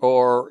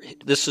 or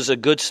this is a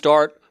good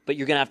start, but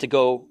you're going to have to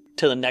go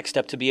to the next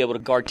step to be able to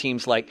guard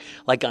teams like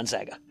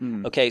Gonzaga.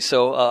 Okay,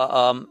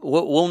 so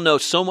we'll know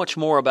so much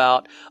more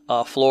about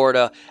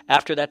Florida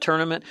after that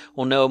tournament.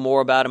 We'll know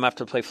more about them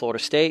after they play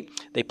Florida State.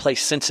 They play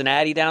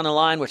Cincinnati down the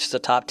line, which is a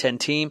top 10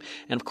 team.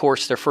 And, of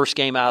course, their first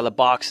game out of the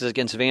box is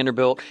against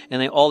Vanderbilt.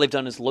 And all they've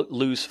done is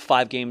lose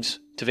 5 games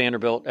to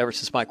Vanderbilt ever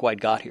since Mike White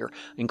got here,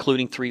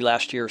 including 3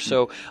 last year.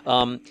 So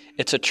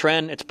it's a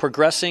trend. It's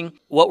progressing.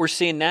 What we're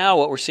seeing now,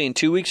 what we're seeing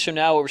 2 weeks from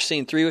now, what we're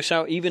seeing 3 weeks from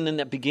now, even in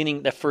that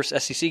beginning, that first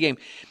SEC game,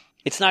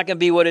 it's not going to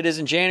be what it is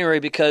in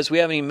January because we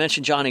haven't even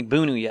mentioned John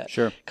Igbunu yet.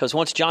 Sure. Because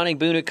once John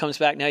Igbunu comes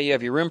back, now you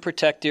have your rim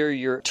protector,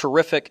 your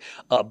terrific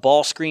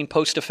ball screen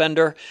post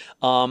defender,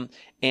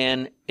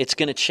 and it's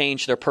going to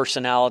change their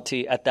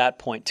personality at that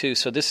point too.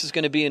 So this is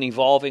going to be an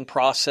evolving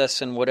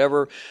process, and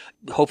whatever,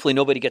 hopefully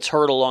nobody gets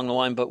hurt along the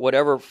line, but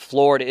whatever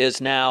Florida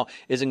is now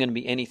isn't going to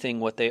be anything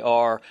what they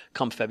are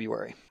come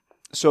February.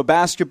 So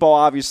basketball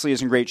obviously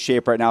is in great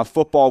shape right now.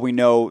 Football, we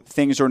know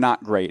things are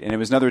not great. And it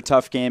was another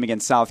tough game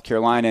against South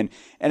Carolina.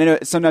 And I know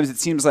sometimes it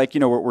seems like,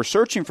 we're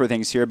searching for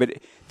things here, but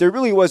there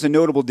really was a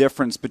notable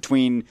difference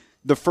between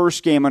the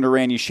first game under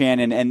Randy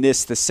Shannon and the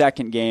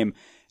second game.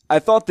 I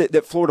thought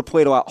that Florida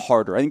played a lot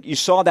harder. I think you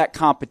saw that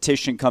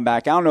competition come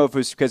back. I don't know if it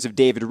was because of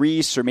David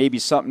Reese or maybe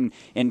something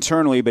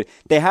internally, but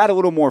they had a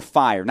little more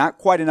fire. Not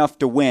quite enough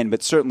to win,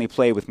 but certainly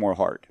play with more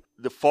heart.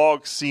 The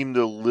fog seemed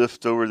to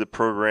lift over the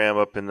program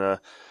up in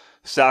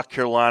South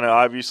Carolina.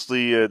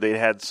 Obviously, they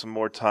had some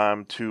more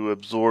time to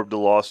absorb the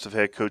loss of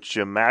head coach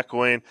Jim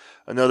McElwain.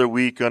 Another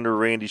week under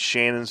Randy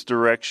Shannon's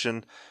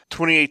direction.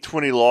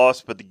 28-20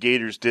 loss, but the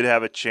Gators did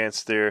have a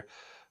chance there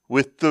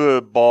with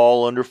the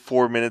ball under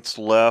 4 minutes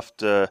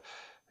left.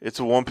 It's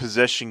a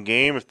one-possession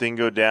game. If they can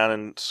go down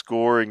and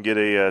score and get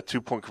a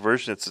 2-point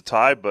conversion, it's a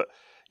tie. But,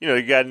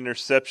 you got an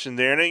interception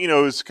there. And, it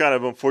was kind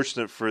of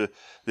unfortunate for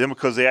them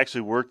because they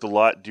actually worked a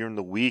lot during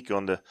the week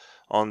on the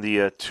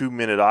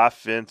 2-minute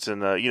offense.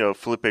 And,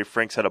 Felipe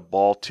Franks had a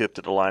ball tipped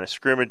at the line of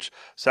scrimmage.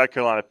 South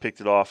Carolina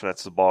picked it off, and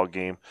that's the ball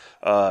game.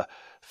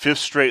 5th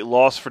straight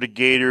loss for the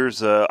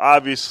Gators.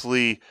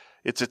 Obviously,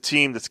 it's a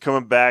team that's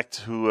coming back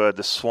to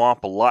the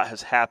Swamp. A lot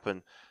has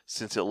happened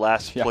since it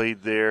last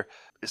played there.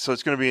 So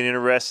it's going to be an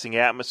interesting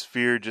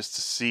atmosphere just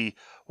to see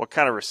what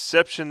kind of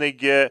reception they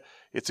get.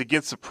 It's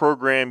against a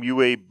program,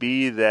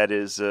 UAB, that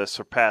is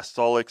surpassed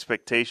all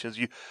expectations.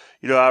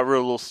 I wrote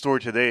a little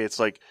story today. It's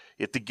like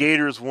if the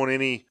Gators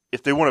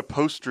if they want a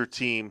poster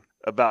team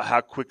about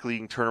how quickly you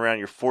can turn around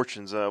your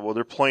fortunes,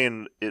 they're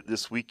playing it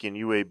this weekend,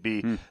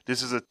 UAB.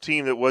 This is a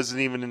team that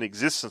wasn't even in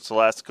existence the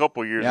last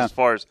couple of years as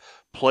far as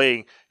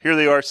playing. Here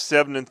they are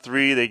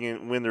 7-3. They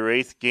can win their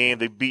 8th game.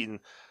 They've beaten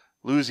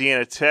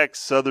Louisiana Tech,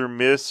 Southern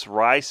Miss,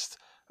 Rice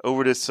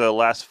over this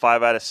last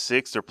 5 out of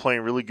 6. They're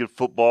playing really good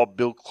football.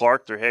 Bill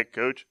Clark, their head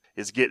coach,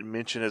 is getting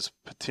mentioned as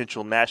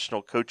potential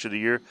national coach of the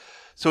year.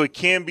 So it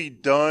can be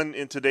done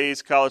in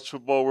today's college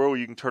football world where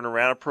you can turn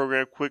around a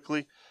program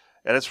quickly.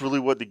 And that's really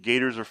what the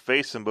Gators are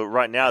facing. But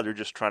right now they're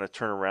just trying to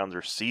turn around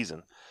their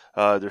season.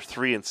 They're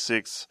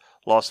 3-6,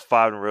 lost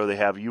 5 in a row. They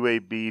have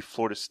UAB,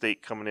 Florida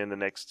State coming in the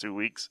next 2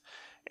 weeks.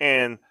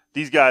 And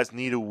these guys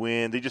need a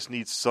win. They just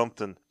need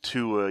something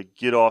to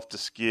get off the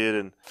skid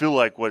and feel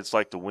like what it's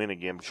like to win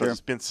again because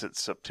it's been since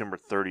September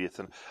 30th.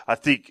 And I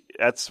think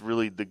that's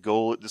really the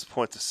goal at this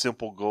point, the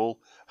simple goal.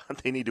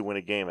 They need to win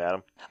a game,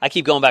 Adam. I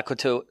keep going back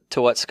to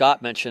what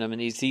Scott mentioned. I mean,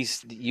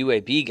 these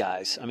UAB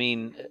guys, I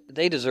mean,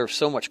 they deserve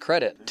so much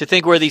credit. To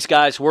think where these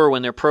guys were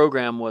when their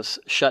program was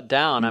shut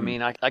down, I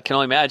mean, I can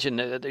only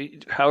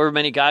imagine however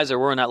many guys there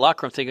were in that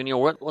locker room thinking,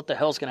 what the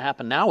hell is going to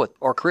happen now with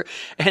our career?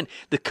 And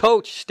the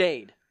coach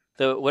stayed.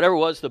 Whatever it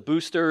was, the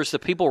boosters, the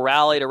people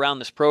rallied around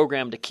this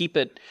program to keep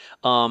it,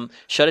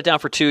 shut it down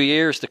for 2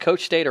 years. The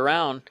coach stayed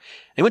around.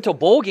 They went to a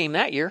bowl game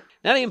that year.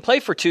 Now they didn't play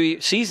for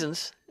 2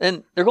 seasons,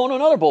 and they're going to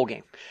another bowl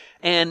game.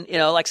 And,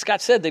 like Scott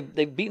said,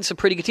 they've beaten some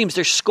pretty good teams.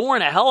 They're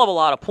scoring a hell of a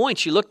lot of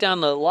points. You look down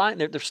the line,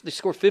 they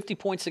scored 50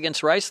 points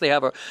against Rice. They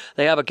have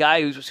a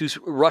guy who's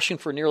rushing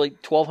for nearly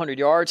 1,200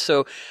 yards.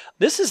 So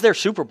this is their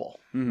Super Bowl.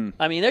 Mm-hmm.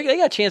 I mean, they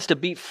got a chance to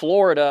beat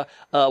Florida,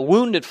 a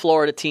wounded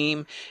Florida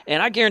team.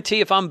 And I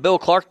guarantee if I'm Bill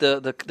Clark,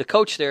 the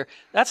coach there,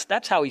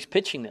 that's how he's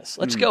pitching this.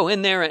 Let's go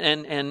in there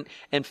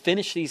and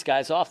finish these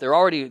guys off. They're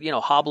already,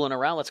 hobbling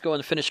around. Let's go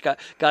and finish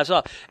guys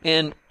off.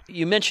 And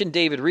you mentioned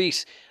David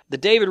Reese. The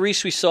David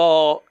Reese we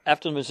saw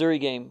after the Missouri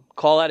game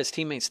call out his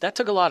teammates, that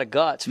took a lot of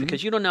guts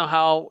because you don't know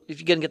how, if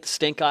you're going to get the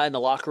stink eye in the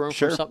locker room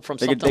from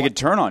something they could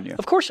turn on you.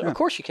 Of course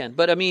you can.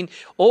 But, I mean,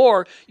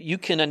 or you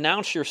can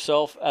announce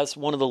yourself as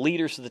one of the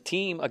leaders of the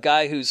team, a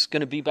guy who's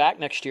going to be back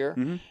next year,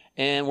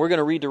 and we're going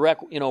to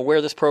redirect,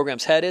 where this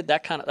program's headed,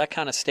 that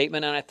kind of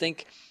statement. And I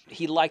think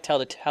he liked how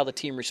the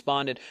team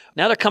responded.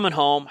 Now they're coming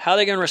home. How are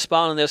they going to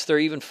respond on this? They're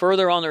even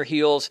further on their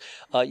heels.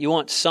 You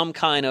want some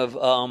kind of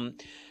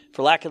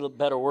for lack of a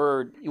better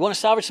word, you want to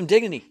salvage some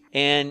dignity.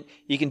 And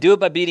you can do it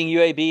by beating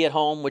UAB at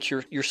home, which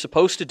you're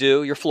supposed to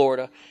do. You're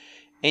Florida.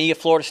 And you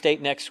get Florida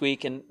State next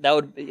week. And that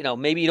would,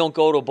 maybe you don't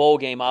go to a bowl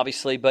game,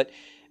 obviously, but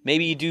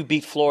maybe you do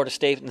beat Florida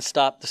State and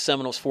stop the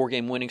Seminoles'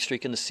 4-game winning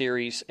streak in the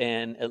series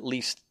and at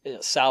least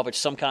salvage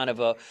some kind of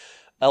a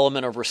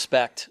element of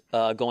respect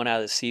going out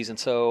of the season.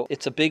 So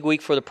it's a big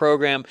week for the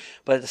program,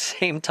 but at the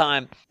same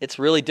time, it's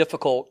really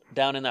difficult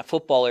down in that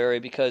football area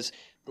because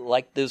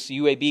like those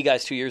UAB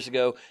guys 2 years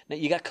ago,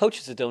 you got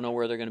coaches that don't know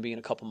where they're going to be in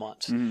a couple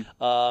months.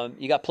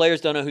 You got players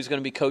don't know who's going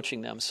to be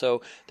coaching them.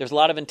 So there's a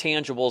lot of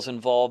intangibles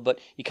involved, but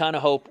you kind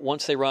of hope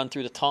once they run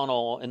through the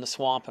tunnel in the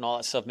swamp and all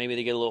that stuff, maybe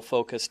they get a little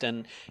focused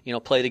and,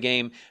 play the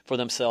game for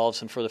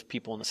themselves and for the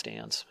people in the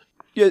stands.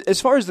 Yeah, as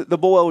far as the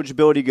bowl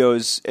eligibility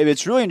goes,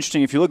 it's really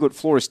interesting if you look at what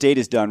Florida State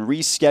has done,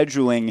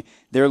 rescheduling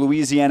their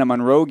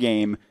Louisiana-Monroe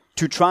game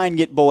to try and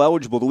get bowl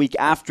eligible the week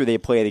after they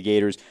play the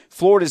Gators.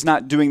 Florida's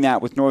not doing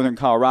that with Northern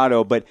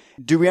Colorado, but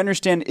do we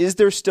understand, is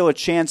there still a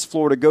chance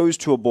Florida goes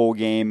to a bowl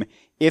game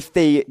if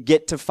they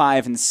get to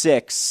 5 and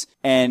 6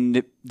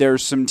 and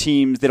there's some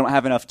teams, they don't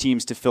have enough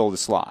teams to fill the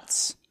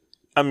slots?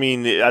 I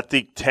mean, I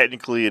think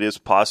technically it is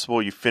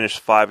possible. You finish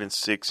 5 and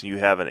 6 and you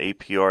have an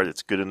APR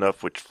that's good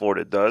enough, which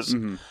Florida does.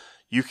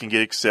 You can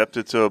get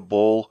accepted to a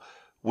bowl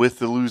with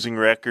the losing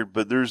record,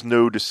 but there's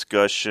no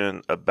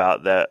discussion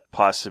about that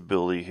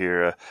possibility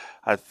here.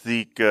 I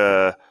think,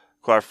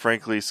 quite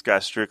frankly,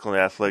 Scott Strickland,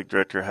 the athletic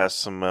director, has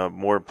some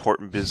more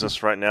important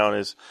business right now in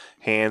his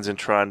hands in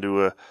trying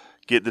to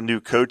get the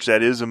new coach.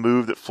 That is a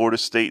move that Florida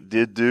State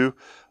did do,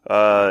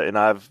 and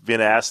I've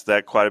been asked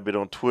that quite a bit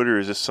on Twitter.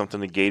 Is this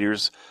something the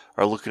Gators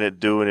are looking at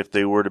doing if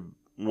they were to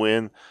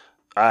win?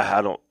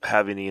 I don't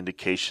have any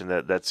indication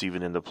that that's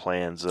even in the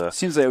plans.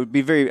 Seems like it would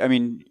be very. I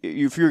mean,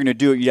 if you're going to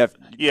do it, you'd have.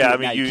 Yeah, I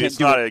mean, it's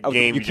not a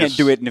game. You can't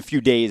do it in a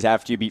few days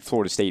after you beat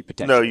Florida State,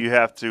 potentially. No, you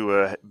have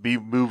to be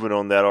moving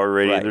on that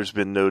already, right. And there's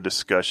been no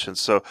discussion.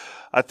 So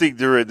I think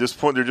they're at this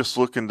point, they're just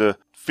looking to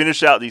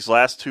finish out these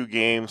last 2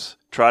 games,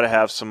 try to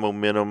have some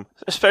momentum,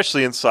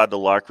 especially inside the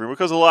locker room,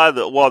 because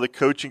while the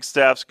coaching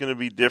staff's going to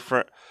be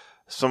different,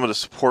 some of the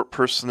support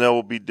personnel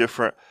will be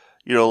different.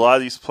 A lot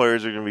of these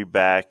players are going to be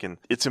back, and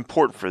it's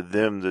important for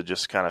them to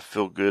just kind of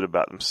feel good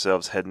about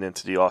themselves heading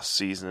into the off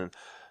season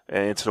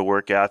and into the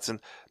workouts. And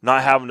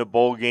not having a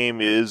bowl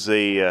game is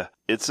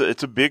it's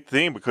a big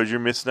thing because you're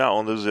missing out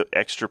on those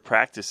extra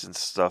practice and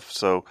stuff.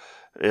 So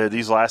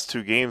these last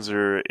 2 games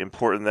are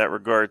important in that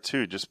regard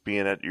too. Just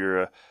being at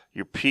your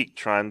peak,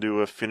 trying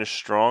to finish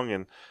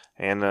strong,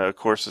 and of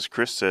course, as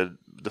Chris said,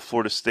 the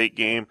Florida State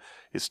game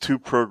is 2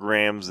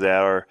 programs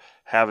that are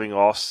having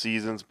off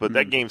seasons, but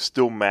that game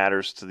still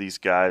matters to these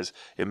guys.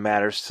 It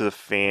matters to the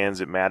fans.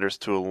 It matters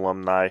to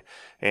alumni.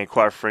 And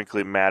quite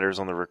frankly, it matters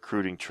on the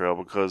recruiting trail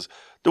because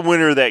the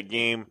winner of that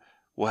game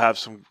will have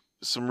some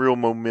real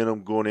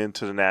momentum going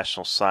into the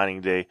National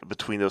Signing Day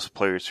between those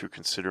players who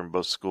consider in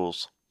both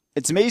schools.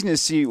 It's amazing to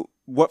see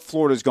what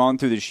Florida's gone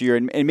through this year,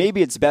 and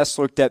maybe it's best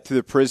looked at through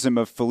the prism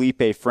of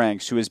Felipe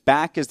Franks, who is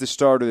back as the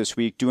starter this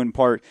week, due in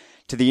part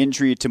to the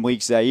injury to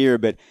Malik Zaire.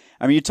 But,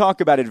 I mean, you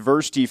talk about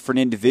adversity for an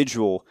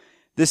individual.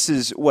 This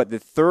is, the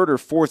 3rd or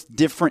 4th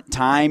different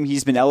time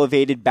he's been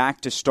elevated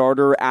back to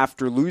starter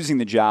after losing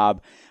the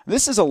job.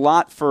 This is a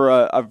lot for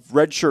a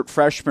redshirt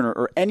freshman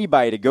or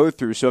anybody to go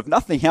through. So if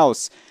nothing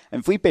else,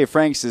 and Felipe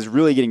Franks is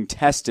really getting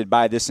tested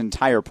by this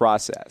entire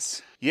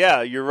process.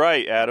 Yeah, you're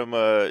right, Adam.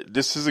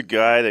 This is a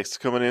guy that's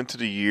coming into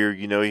the year.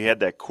 He had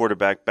that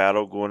quarterback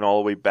battle going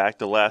all the way back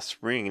to last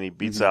spring, and he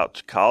beats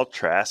out Kyle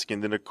Trask.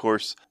 And then, of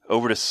course,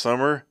 over the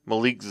summer,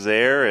 Malik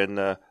Zaire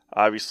and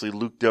obviously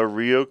Luke Del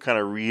Rio kind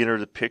of re-enter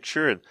the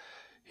picture, and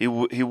he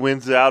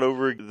wins out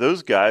over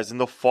those guys in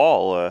the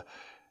fall.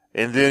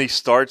 And then he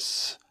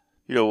starts,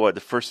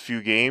 the first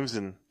few games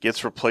and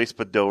gets replaced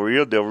by Del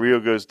Rio. Del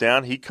Rio goes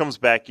down. He comes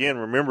back in.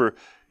 Remember,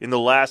 in the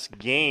last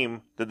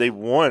game that they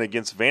won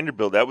against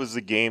Vanderbilt, that was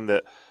the game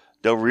that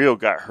Del Rio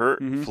got hurt.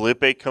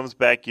 Felipe comes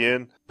back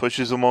in,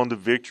 pushes him on to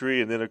victory,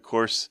 and then, of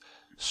course,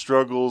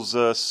 struggles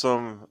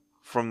some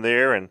from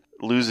there and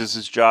loses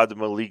his job to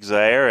Malik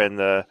Zaire. And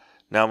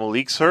now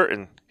Malik's hurt,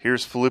 and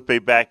here's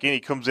Felipe back in. He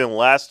comes in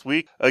last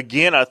week.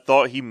 Again, I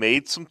thought he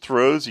made some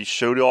throws. He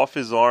showed off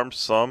his arm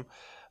some.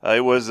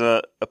 It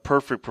wasn't a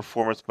perfect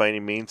performance by any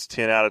means,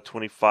 10 out of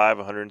 25,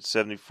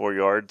 174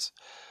 yards.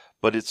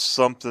 But it's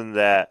something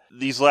that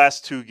these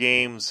last two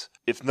games,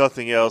 if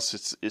nothing else,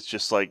 it's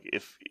just like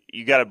if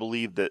you got to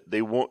believe that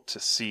they want to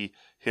see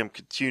him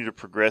continue to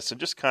progress and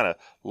just kind of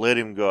let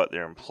him go out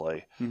there and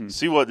play. Mm-hmm.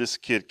 See what this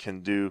kid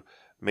can do,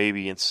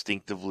 maybe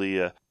instinctively.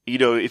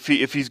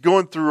 If he's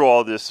going through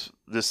all this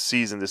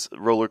season, this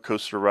roller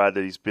coaster ride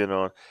that he's been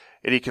on,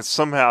 and he can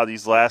somehow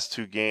these last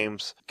two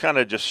games kind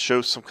of just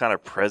show some kind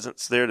of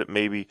presence there that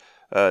maybe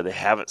they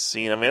haven't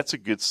seen. I mean, that's a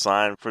good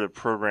sign for the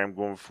program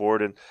going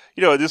forward. And,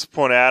 at this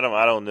point, Adam,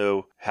 I don't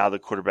know how the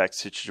quarterback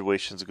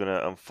situation is going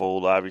to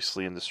unfold.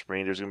 Obviously, in the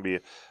spring, there's going to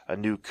be a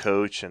new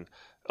coach and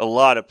a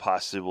lot of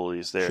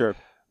possibilities there. Sure.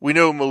 We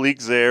know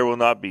Malik Zaire will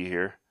not be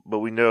here, but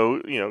we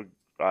know,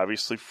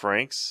 obviously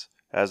Franks,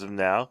 as of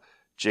now,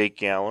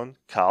 Jake Allen,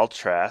 Kyle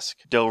Trask,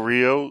 Del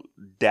Rio,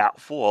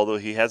 doubtful, although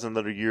he has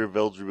another year of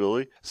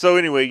eligibility. So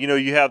anyway,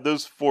 you have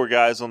those four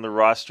guys on the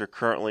roster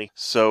currently.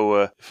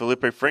 So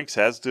Felipe Franks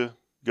has to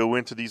go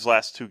into these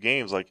last two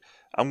games like,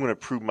 I'm going to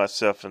prove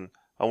myself and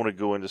I want to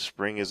go into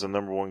spring as the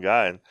number one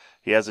guy. And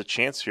he has a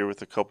chance here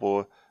with a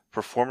couple of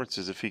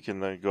performances if he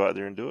can go out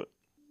there and do it.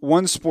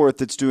 One sport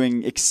that's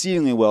doing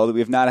exceedingly well that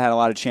we have not had a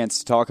lot of chance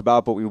to talk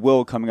about, but we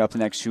will coming up the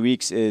next few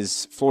weeks,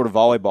 is Florida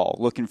volleyball,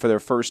 looking for their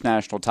first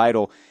national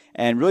title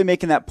and really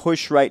making that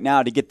push right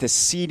now to get the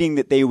seeding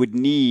that they would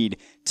need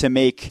to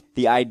make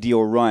the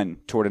ideal run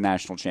toward a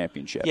national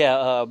championship. Yeah,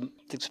 I think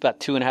it's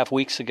about 2.5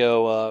 weeks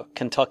ago,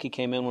 Kentucky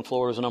came in when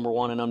Florida was number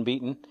one and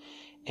unbeaten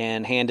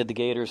and handed the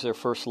Gators their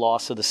first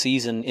loss of the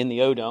season in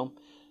the O-Dome.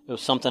 It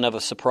was something of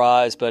a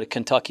surprise, but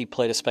Kentucky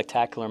played a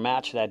spectacular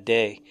match that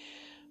day.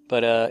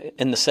 But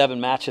in the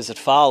 7 matches that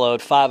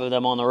followed, 5 of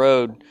them on the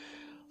road,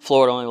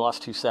 Florida only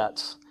lost 2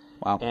 sets.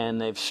 Wow. And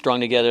they've strung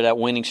together that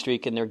winning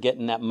streak, and they're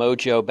getting that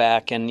mojo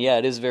back. And, yeah,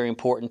 it is very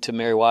important to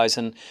Mary Wise.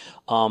 And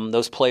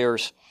those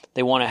players,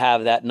 they want to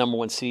have that number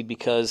one seed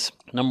because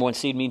number one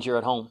seed means you're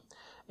at home,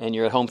 and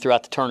you're at home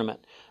throughout the tournament.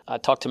 I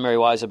talked to Mary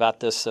Wise about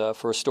this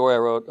for a story I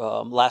wrote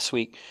last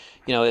week.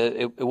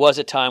 It was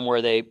a time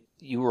where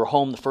you were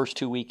home the first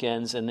 2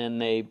 weekends, and then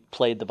they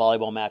played the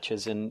volleyball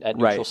matches at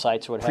neutral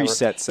sites or whatever.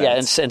 Preset sets. Yeah,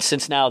 and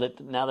since now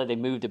that they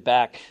moved it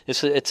back,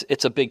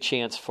 it's a big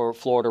chance for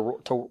Florida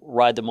to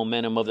ride the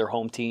momentum of their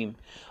home team,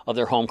 of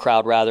their home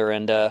crowd rather,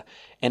 and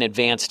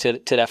advance to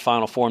that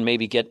Final Four and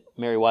maybe get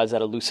Mary Wise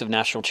that elusive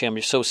national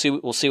championship. So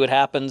we'll see what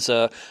happens.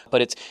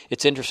 But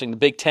it's interesting. The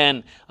Big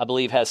Ten, I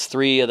believe, has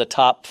 3 of the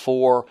top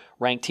 4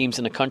 ranked teams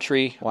in the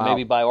country,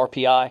 maybe by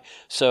RPI.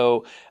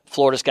 So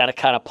Florida's got to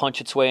kind of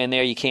punch its way in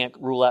there. You can't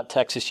rule out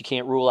Texas. You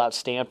can't rule out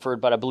Stanford.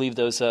 But I believe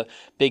those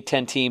Big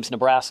Ten teams,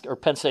 Nebraska or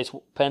Penn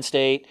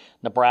State,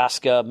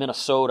 Nebraska,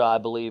 Minnesota, I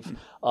believe,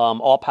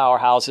 all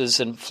powerhouses,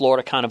 and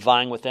Florida kind of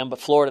vying with them. But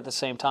Florida at the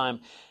same time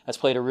has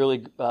played a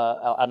really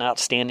an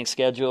outstanding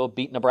schedule.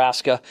 Beat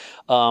Nebraska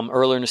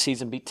earlier in the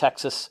season. Beat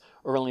Texas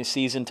early in the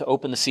season to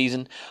open the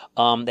season.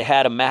 They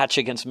had a match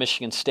against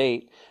Michigan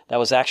State that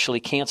was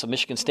actually canceled.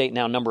 Michigan State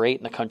now number 8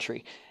 in the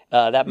country.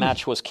 That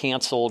match was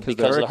canceled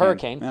because of the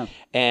hurricane. Yeah.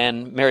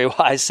 And Mary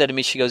Wise said to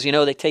me, she goes,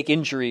 they take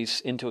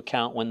injuries into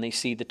account when they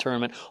see the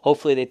tournament.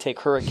 Hopefully they take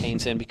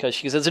hurricanes in because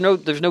she says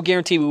there's no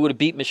guarantee we would have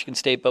beat Michigan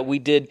State, but we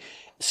did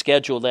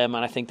schedule them,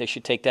 and I think they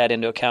should take that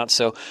into account.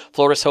 So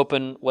Florida's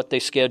hoping what they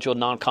scheduled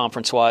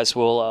non-conference-wise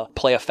will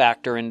play a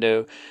factor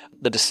into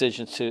the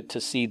decision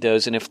to seed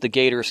those. And if the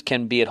Gators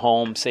can be at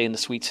home, say in the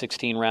Sweet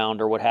 16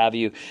 round or what have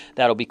you,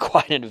 that'll be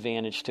quite an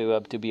advantage to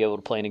be able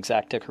to play in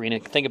Exactech Arena.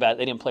 Think about it,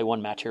 they didn't play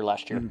one match here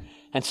last year. Mm-hmm.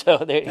 And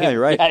so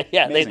you're right.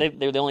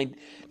 They're the only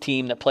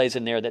team that plays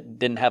in there that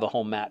didn't have a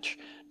home match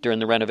during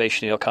the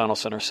renovation of the O'Connell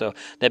Center. So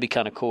that'd be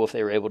kind of cool if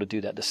they were able to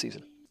do that this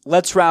season.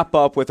 Let's wrap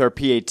up with our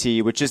PAT,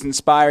 which is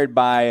inspired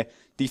by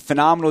the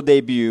phenomenal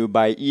debut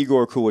by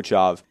Igor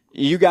Kulichov.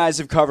 You guys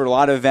have covered a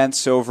lot of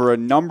events over a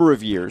number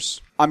of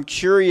years. I'm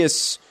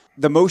curious,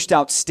 the most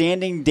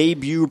outstanding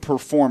debut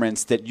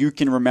performance that you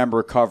can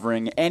remember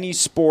covering, any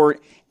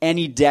sport,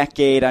 any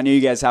decade. I know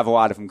you guys have a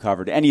lot of them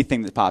covered.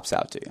 Anything that pops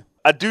out to you?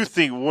 I do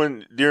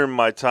think during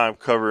my time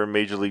covering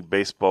Major League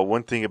Baseball,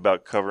 one thing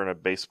about covering a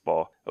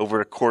baseball, over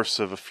the course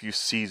of a few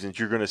seasons,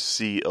 you're going to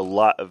see a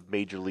lot of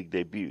Major League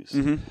debuts.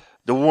 Mm-hmm.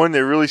 The one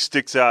that really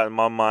sticks out in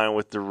my mind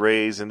with the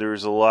Rays, and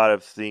there's a lot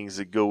of things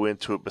that go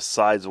into it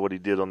besides what he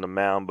did on the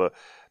mound, but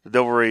the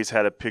Devil Rays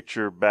had a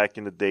pitcher back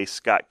in the day,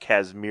 Scott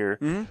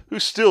Kazmir, who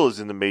still is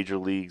in the major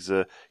leagues.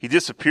 He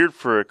disappeared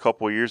for a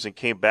couple of years and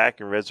came back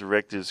and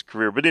resurrected his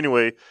career. But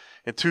anyway,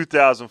 in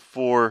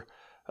 2004,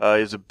 it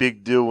was a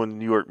big deal when the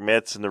New York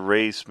Mets and the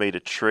Rays made a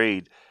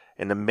trade,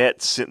 and the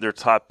Mets sent their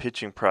top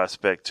pitching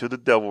prospect to the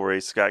Devil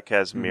Rays, Scott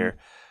Kazmir.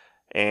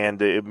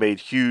 And it made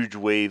huge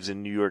waves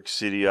in New York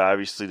City.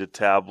 Obviously, the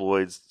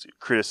tabloids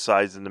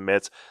criticizing the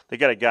Mets. They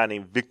got a guy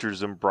named Victor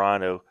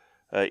Zambrano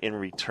in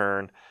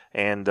return.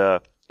 And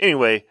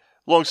anyway,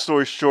 long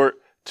story short,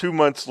 2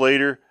 months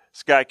later,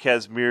 Scott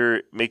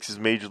Kazmir makes his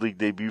major league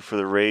debut for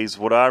the Rays.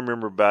 What I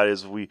remember about it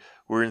is we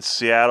were in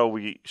Seattle.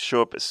 We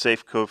show up at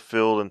Safeco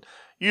Field, and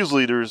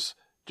usually there's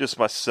just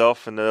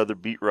myself and the other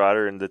beat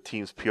writer and the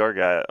team's PR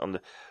guy.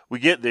 We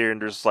get there,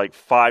 and there's like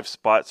 5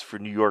 spots for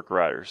New York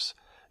riders.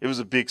 It was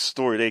a big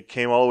story. They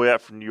came all the way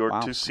out from New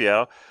York to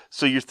Seattle.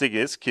 So you're thinking,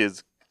 this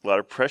kid's a lot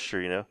of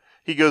pressure, you know.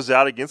 He goes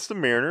out against the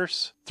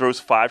Mariners, throws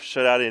 5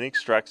 shutout innings,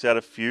 strikes out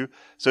a few.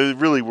 So it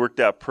really worked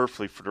out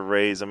perfectly for the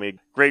Rays. I mean,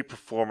 great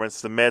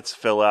performance. The Mets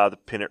fell out of the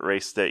pennant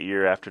race that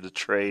year after the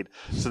trade,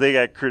 so they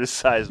got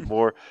criticized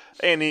more.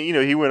 And, you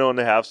know, he went on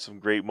to have some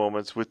great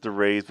moments with the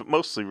Rays, but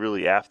mostly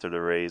really after the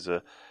Rays.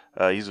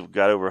 He's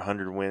got over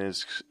 100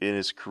 wins in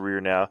his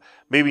career now.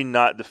 Maybe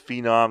not the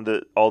phenom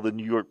that all the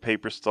New York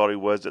papers thought he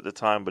was at the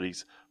time, but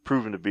he's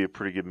proven to be a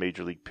pretty good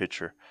major league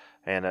pitcher.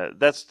 And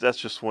that's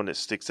just one that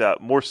sticks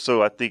out. More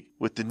so, I think,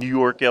 with the New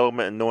York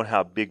element and knowing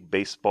how big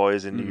baseball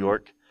is in New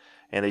York,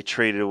 and they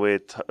traded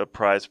away a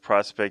prize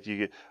prospect. You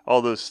get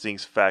all those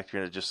things factor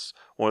in. It's just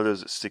one of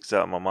those that sticks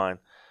out in my mind.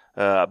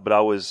 But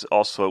I was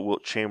also at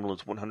Wilt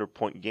Chamberlain's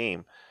 100-point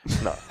game.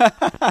 No.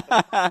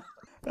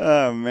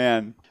 Oh,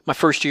 man. My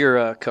first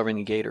year covering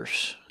the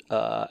Gators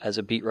as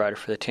a beat writer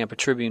for the Tampa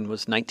Tribune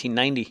was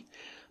 1990.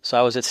 So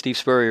I was at Steve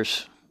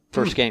Spurrier's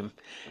first game.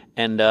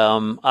 And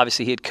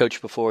obviously he had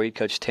coached before. He'd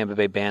coached Tampa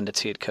Bay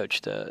Bandits. He had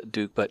coached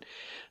Duke. But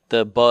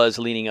the buzz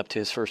leading up to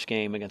his first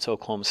game against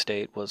Oklahoma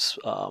State was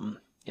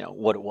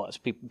what it was.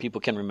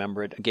 People can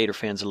remember it. Gator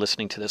fans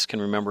listening to this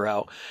can remember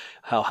how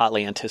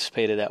hotly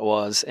anticipated that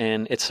was.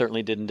 And it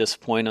certainly didn't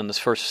disappoint on this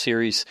first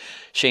series.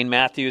 Shane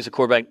Matthews, a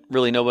quarterback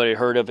really nobody had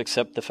heard of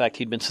except the fact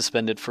he'd been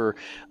suspended for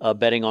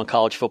betting on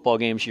college football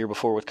games year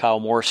before with Kyle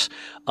Morse.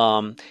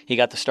 He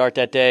got the start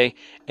that day,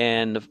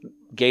 and the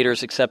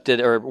Gators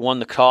won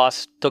the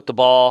toss, took the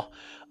ball.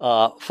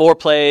 4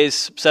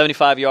 plays,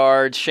 75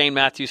 yards. Shane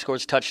Matthews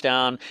scores a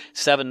touchdown,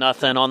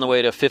 7-0 on the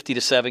way to a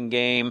 50-7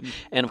 game.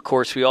 And of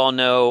course, we all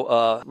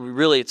know,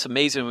 really, it's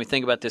amazing when we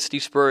think about this.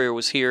 Steve Spurrier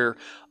was here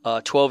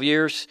 12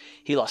 years.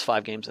 He lost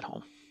 5 games at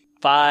home.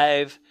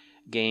 5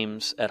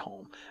 games at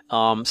home.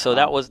 So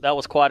that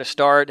was quite a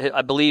start.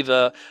 I believe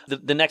the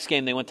next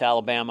game they went to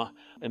Alabama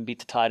and beat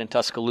the Tide in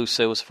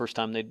Tuscaloosa. It was the first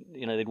time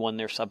they'd won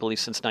there, I believe,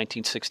 since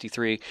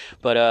 1963.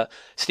 But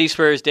Steve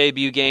Spurrier's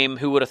debut game,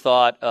 who would have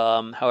thought,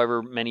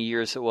 however many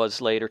years it was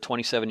later,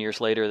 27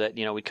 years later, that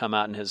we'd come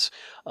out and his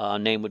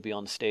name would be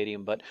on the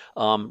stadium. But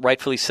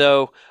rightfully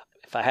so.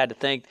 If I had to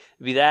think,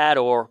 it'd be that,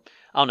 or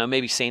I don't know,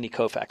 maybe Sandy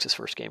Koufax's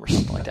first game or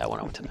something like that when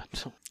I went to that.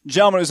 So.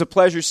 Gentlemen, it was a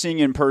pleasure seeing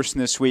you in person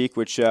this week,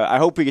 which I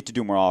hope we get to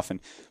do more often.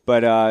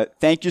 But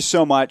thank you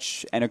so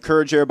much, and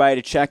encourage everybody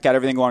to check out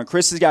everything going on.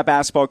 Chris has got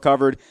basketball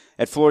covered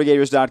at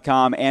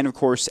FloridaGators.com and, of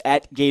course,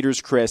 at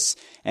GatorsChris.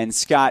 And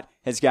Scott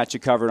has got you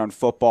covered on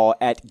football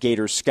at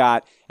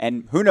GatorsScott.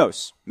 And who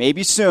knows,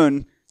 maybe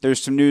soon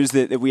there's some news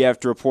that we have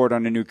to report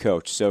on a new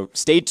coach. So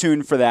stay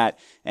tuned for that,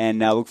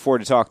 and I look forward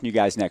to talking to you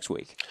guys next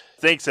week.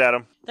 Thanks,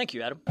 Adam. Thank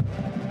you, Adam.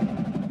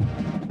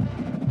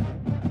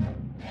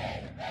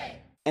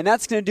 And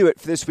that's going to do it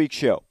for this week's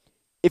show.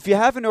 If you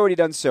haven't already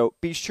done so,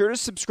 be sure to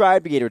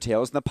subscribe to Gator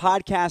Tales in the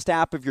podcast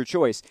app of your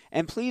choice,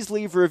 and please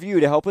leave a review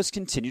to help us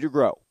continue to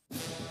grow.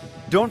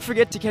 Don't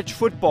forget to catch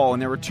football in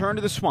their return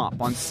to the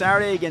Swamp on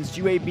Saturday against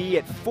UAB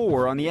at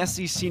 4 on the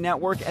SEC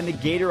Network and the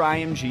Gator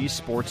IMG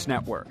Sports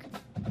Network.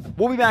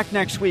 We'll be back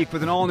next week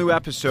with an all-new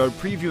episode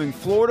previewing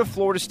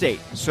Florida State,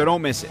 so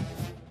don't miss it.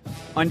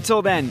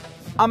 Until then,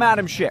 I'm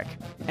Adam Schick,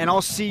 and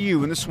I'll see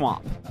you in the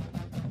Swamp.